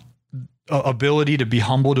 ability to be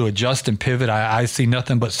humble, to adjust and pivot. I see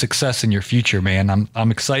nothing but success in your future, man.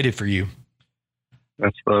 I'm excited for you.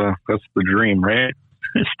 That's the dream, right?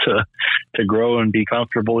 Is to grow and be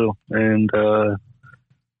comfortable and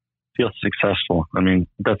feel successful. I mean,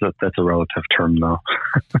 that's a relative term, though.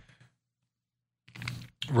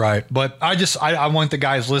 Right, but I want the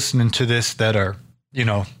guys listening to this that are,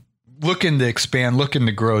 looking to expand, looking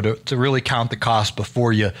to grow, to really count the cost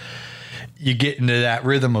before you get into that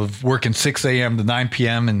rhythm of working 6 a.m. to 9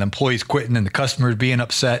 p.m. and the employees quitting and the customers being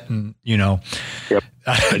upset, and Yep.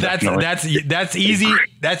 That's easy.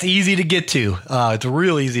 That's easy to get to. It's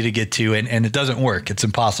real easy to get to, and it doesn't work. It's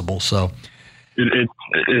impossible. So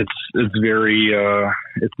it's very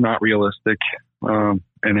it's not realistic, and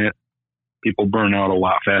people burn out a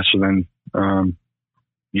lot faster than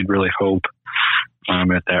you'd really hope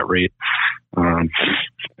at that rate. And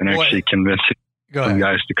actually convincing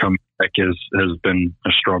guys to come back has been a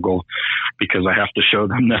struggle, because I have to show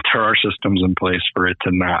them that there are systems in place for it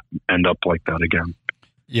to not end up like that again.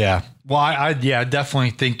 Yeah. Well, I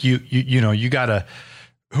definitely think you gotta,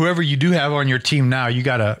 whoever you do have on your team now, you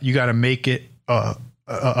gotta make it a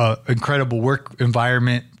incredible work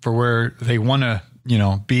environment for where they want to,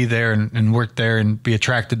 be there and work there and be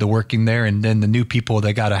attracted to working there. And then the new people,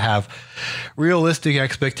 they got to have realistic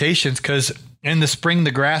expectations, because in the spring,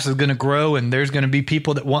 the grass is going to grow and there's going to be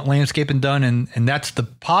people that want landscaping done. And that's the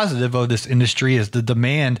positive of this industry, is the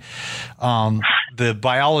demand. The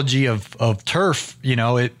biology of turf,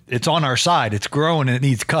 it's on our side. It's growing and it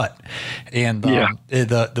needs cut. And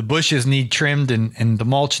the bushes need trimmed and the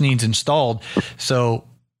mulch needs installed. So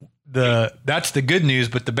that's the good news.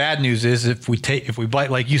 But the bad news is if we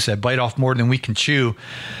bite, like you said, bite off more than we can chew,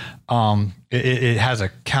 it has a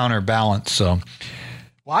counterbalance. So.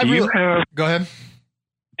 Well, go ahead.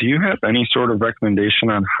 Do you have any sort of recommendation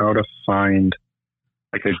on how to find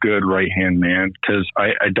like a good right-hand man? Because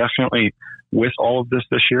I definitely, with all of this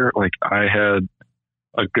year, like I had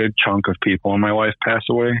a good chunk of people in my life pass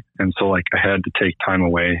away. And so like I had to take time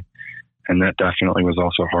away. And that definitely was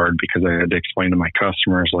also hard, because I had to explain to my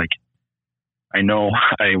customers, like, I know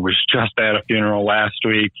I was just at a funeral last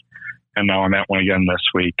week and now I'm at one again this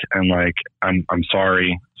week. And like, I'm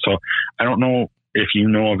sorry. So I don't know if you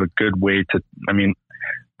know of a good way to, I mean,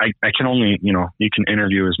 I can only, you can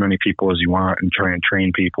interview as many people as you want and try and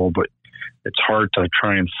train people, but it's hard to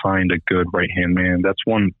try and find a good right-hand man. That's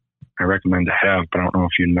one I recommend to have, but I don't know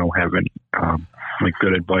if have any like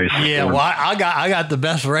good advice. Yeah, well, I got the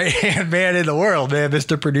best right-hand man in the world, man,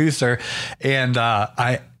 Mr. Producer. And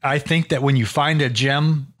I think that when you find a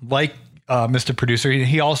gem like Mr. Producer,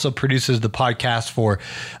 he also produces the podcast for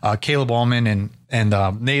Caleb Allman and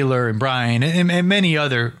Naylor and Brian and many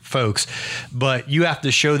other folks. But you have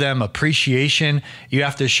to show them appreciation. You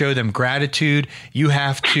have to show them gratitude. You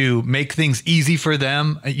have to make things easy for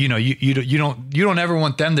them. You don't ever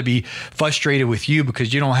want them to be frustrated with you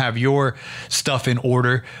because you don't have your stuff in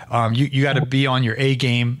order. You got to be on your A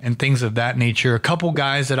game and things of that nature. A couple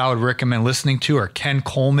guys that I would recommend listening to are Ken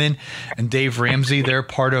Coleman and Dave Ramsey. They're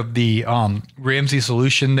part of the Ramsey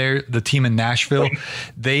Solution. They're the team in Nashville.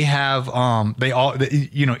 They have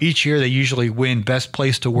each year they usually win best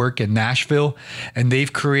place to work in Nashville, and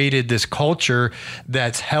they've created this culture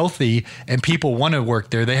that's healthy and people want to work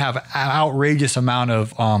there. They have an outrageous amount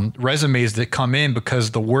of resumes that come in because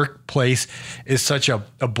the workplace is such a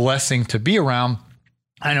blessing to be around.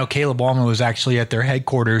 I know Caleb Allman was actually at their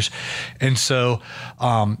headquarters. And so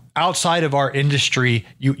outside of our industry,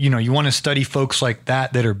 you want to study folks like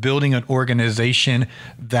that are building an organization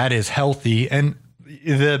that is healthy, and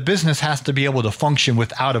the business has to be able to function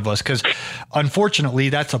without of us, because unfortunately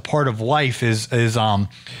that's a part of life is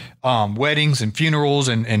weddings and funerals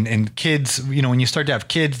and kids. When you start to have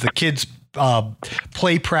kids, the kids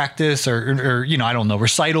play practice or I don't know,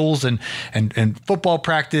 recitals and football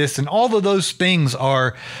practice and all of those things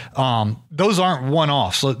are those aren't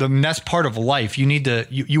one-off. So that's part of life. You need to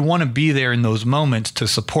you want to be there in those moments to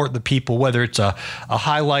support the people, whether it's a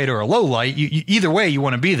highlight or a low light. Either way, you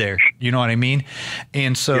want to be there. You know what I mean?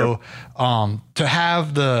 And so to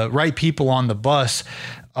have the right people on the bus,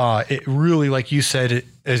 it really, like you said,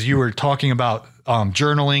 as you were talking about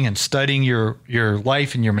journaling and studying your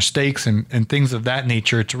life and your mistakes and things of that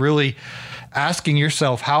nature, it's really asking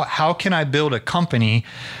yourself, how can I build a company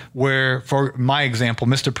where, for my example,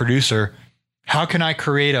 Mr. Producer, how can I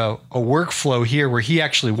create a workflow here where he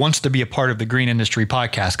actually wants to be a part of the Green Industry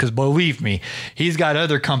Podcast? Because believe me, he's got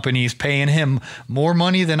other companies paying him more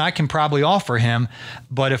money than I can probably offer him.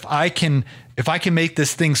 But if I can make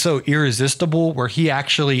this thing so irresistible where he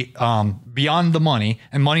actually, beyond the money,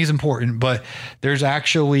 and money is important, but there's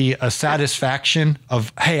actually a satisfaction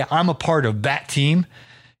of, hey, I'm a part of that team.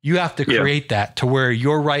 You have to create that to where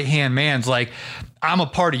your right-hand man's like, I'm a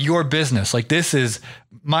part of your business. Like, this is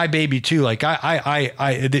my baby too. Like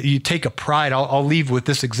you take a pride. I'll leave with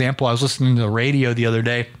this example. I was listening to the radio the other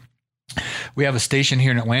day. We have a station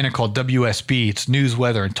here in Atlanta called WSB. It's News,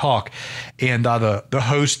 Weather, and Talk. And the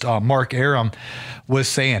host, Mark Arum, was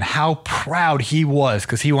saying how proud he was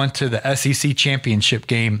because he went to the SEC championship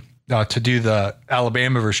game to do the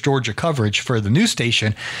Alabama versus Georgia coverage for the news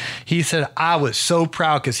station. He said, I was so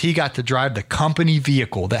proud because he got to drive the company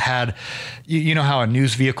vehicle that had, you know how a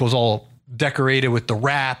news vehicle is all decorated with the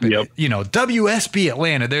wrap and, WSB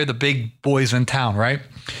Atlanta, they're the big boys in town, right?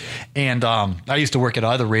 And I used to work at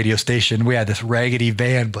another radio station. We had this raggedy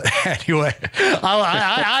van, but anyway,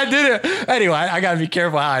 I did it. Anyway, I got to be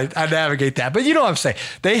careful how I navigate that. But you know what I'm saying?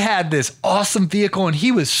 They had this awesome vehicle, and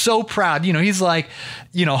he was so proud. He's like,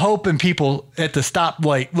 hoping people at the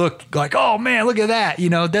stoplight look like, oh man, look at that.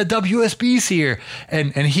 That WSB's here.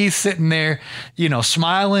 And he's sitting there,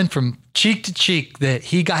 smiling from cheek to cheek that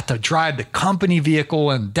he got to drive the company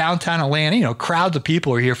vehicle in downtown Atlanta. Crowds of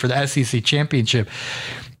people are here for the SEC championship.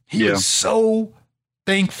 He is so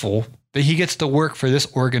thankful that he gets to work for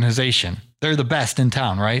this organization. They're the best in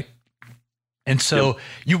town, right? And so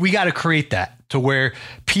we got to create that to where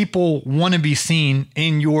people want to be seen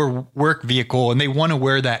in your work vehicle and they want to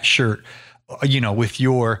wear that shirt, with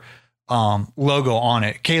your logo on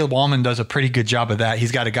it. Caleb Allman does a pretty good job of that.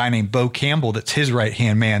 He's got a guy named Bo Campbell that's his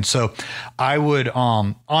right-hand man. So I would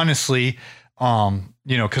honestly,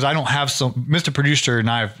 because I don't have Mr. Producer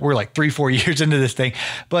and we're like 3-4 years into this thing,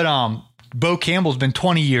 but Bo Campbell's been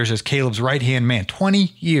 20 years as Caleb's right-hand man,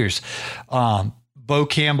 20 years. Bo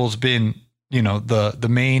Campbell's been, the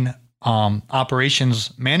main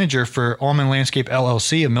operations manager for Allman Landscape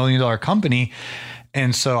LLC, $1 million company.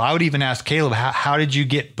 And so I would even ask Caleb, how did you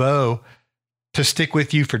get Bo to stick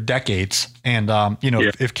with you for decades? And,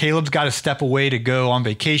 if Caleb's got to step away to go on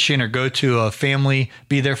vacation or go to a family,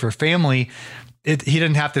 be there for family, he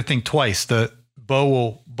didn't have to think twice.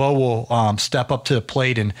 Bo will step up to the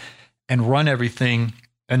plate and run everything.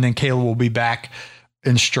 And then Caleb will be back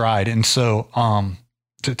in stride. And so,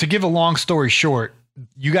 to give a long story short,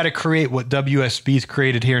 you got to create what WSB's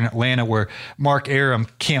created here in Atlanta, where Mark Arum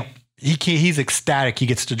he's ecstatic he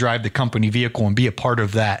gets to drive the company vehicle and be a part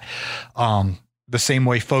of that. The same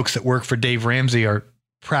way folks that work for Dave Ramsey are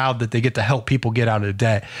proud that they get to help people get out of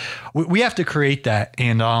debt. We have to create that.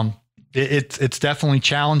 And it's definitely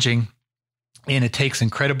challenging, and it takes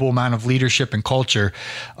incredible amount of leadership and culture.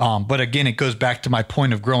 But again, it goes back to my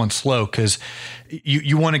point of growing slow, because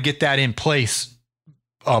you want to get that in place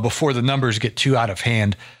before the numbers get too out of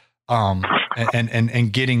hand,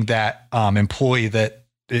 and getting that employee that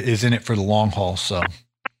is in it for the long haul. So,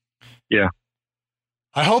 yeah.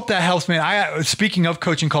 I hope that helps, man. Speaking of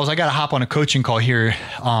coaching calls, I got to hop on a coaching call here.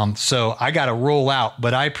 So I got to roll out,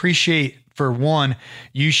 but I appreciate, for one,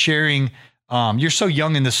 you sharing, you're so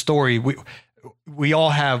young in this story. We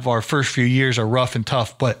all have our first few years are rough and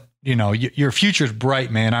tough, but your future's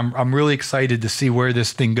bright, man. I'm really excited to see where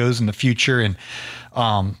this thing goes in the future. And,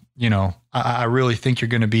 I really think you're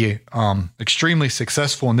going to be, extremely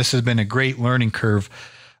successful. And this has been a great learning curve.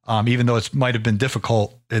 Even though it might've been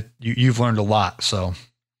difficult, you've learned a lot. So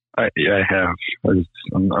I have.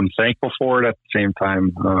 I'm thankful for it. At the same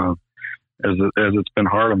time, as it's been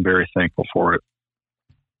hard, I'm very thankful for it.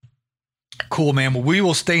 Cool, man. Well, we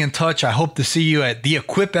will stay in touch. I hope to see you at the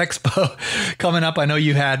Equip Expo coming up. I know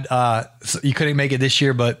you couldn't make it this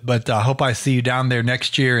year, but I hope I see you down there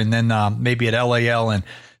next year, and then maybe at LAL, and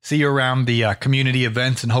see you around the community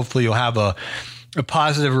events, and hopefully you'll have a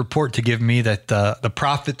positive report to give me that the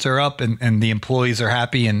profits are up and the employees are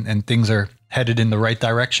happy and things are headed in the right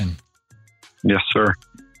direction. Yes, sir.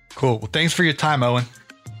 Cool. Well, thanks for your time, Owen.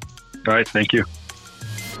 All right. Thank you.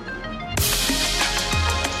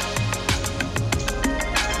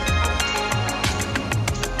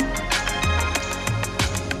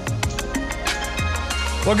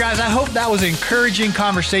 Well, guys, I hope that was an encouraging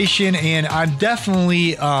conversation, and I'm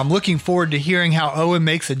definitely looking forward to hearing how Owen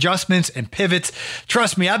makes adjustments and pivots.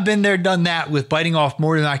 Trust me, I've been there, done that with biting off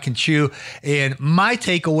more than I can chew. And my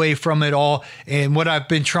takeaway from it all, and what I've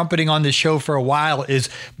been trumpeting on this show for a while, is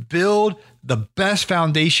build the best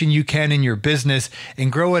foundation you can in your business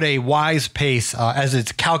and grow at a wise pace as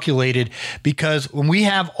it's calculated. Because when we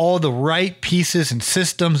have all the right pieces and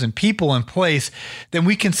systems and people in place, then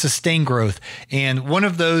we can sustain growth. And one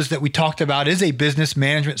of those that we talked about is a business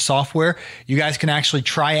management software. You guys can actually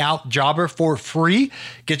try out Jobber for free.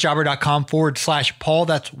 GetJobber.com/Paul.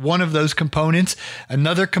 That's one of those components.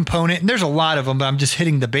 Another component, and there's a lot of them, but I'm just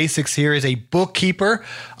hitting the basics here, is a bookkeeper.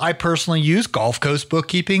 I personally use Gulf Coast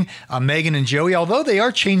Bookkeeping. Megan and Joey, although they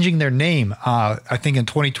are changing their name, I think in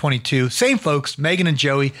 2022. Same folks, Megan and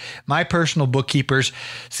Joey, my personal bookkeepers.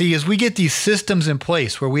 See, as we get these systems in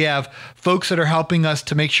place where we have folks that are helping us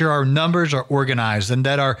to make sure our numbers are organized and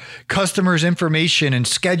that our customers' information and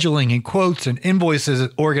scheduling and quotes and invoices is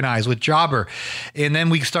organized with Jobber, and then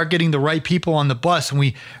we start getting the right people on the bus and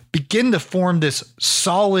we begin to form this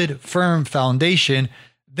solid, firm foundation,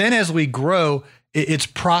 then as we grow, it's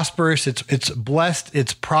prosperous, it's blessed,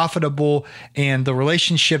 it's profitable, and the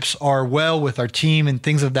relationships are well with our team and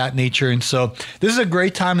things of that nature. And so this is a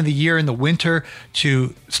great time of the year in the winter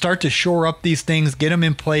to start to shore up these things, get them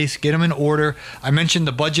in place, get them in order. I mentioned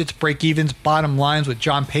the budgets, break-evens, bottom lines with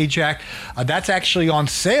John Pajak. That's actually on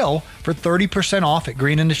sale for 30% off at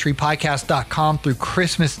greenindustrypodcast.com through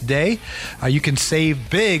Christmas Day. You can save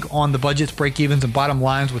big on the budgets, break-evens, and bottom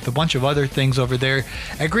lines with a bunch of other things over there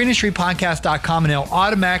at greenindustrypodcast.com. And it'll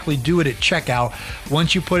automatically do it at checkout.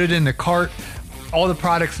 Once you put it in the cart, all the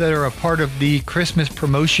products that are a part of the Christmas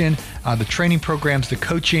promotion, the training programs, the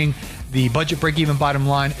coaching, the budget, break even, bottom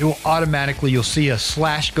line, it will automatically, you'll see a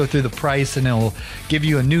slash go through the price and it will give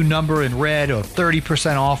you a new number in red or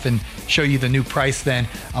 30% off and show you the new price then.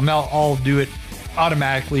 I'll do it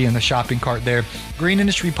automatically in the shopping cart there.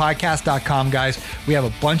 greenindustrypodcast.com, guys. We have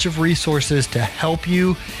a bunch of resources to help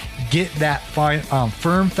you get that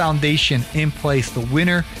firm foundation in place. The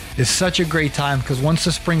winter is such a great time because once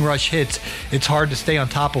the spring rush hits, it's hard to stay on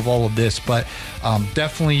top of all of this, but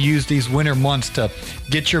definitely use these winter months to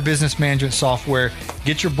get your business management software,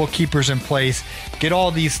 get your bookkeepers in place, get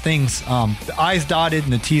all these things, the I's dotted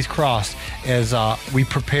and the T's crossed as we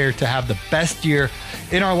prepare to have the best year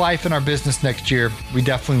in our life and our business next year. We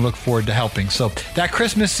definitely look forward to helping. So that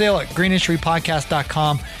Christmas sale at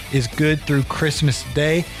greenindustrypodcast.com is good through Christmas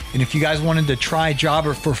Day. And if you guys wanted to try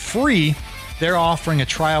Jobber for free, they're offering a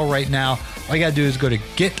trial right now. All you got to do is go to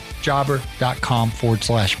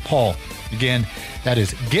getjobber.com/Paul. Again, that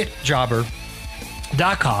is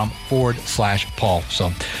getjobber.com/Paul.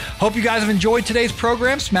 So hope you guys have enjoyed today's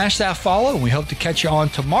program. Smash that follow, and we hope to catch you on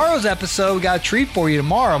tomorrow's episode. We got a treat for you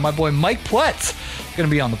tomorrow. My boy Mike Pletz is going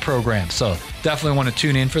to be on the program. So definitely want to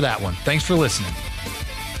tune in for that one. Thanks for listening.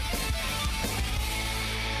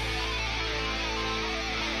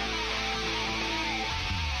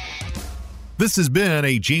 This has been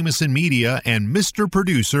a Jameson Media and Mr.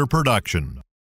 Producer production.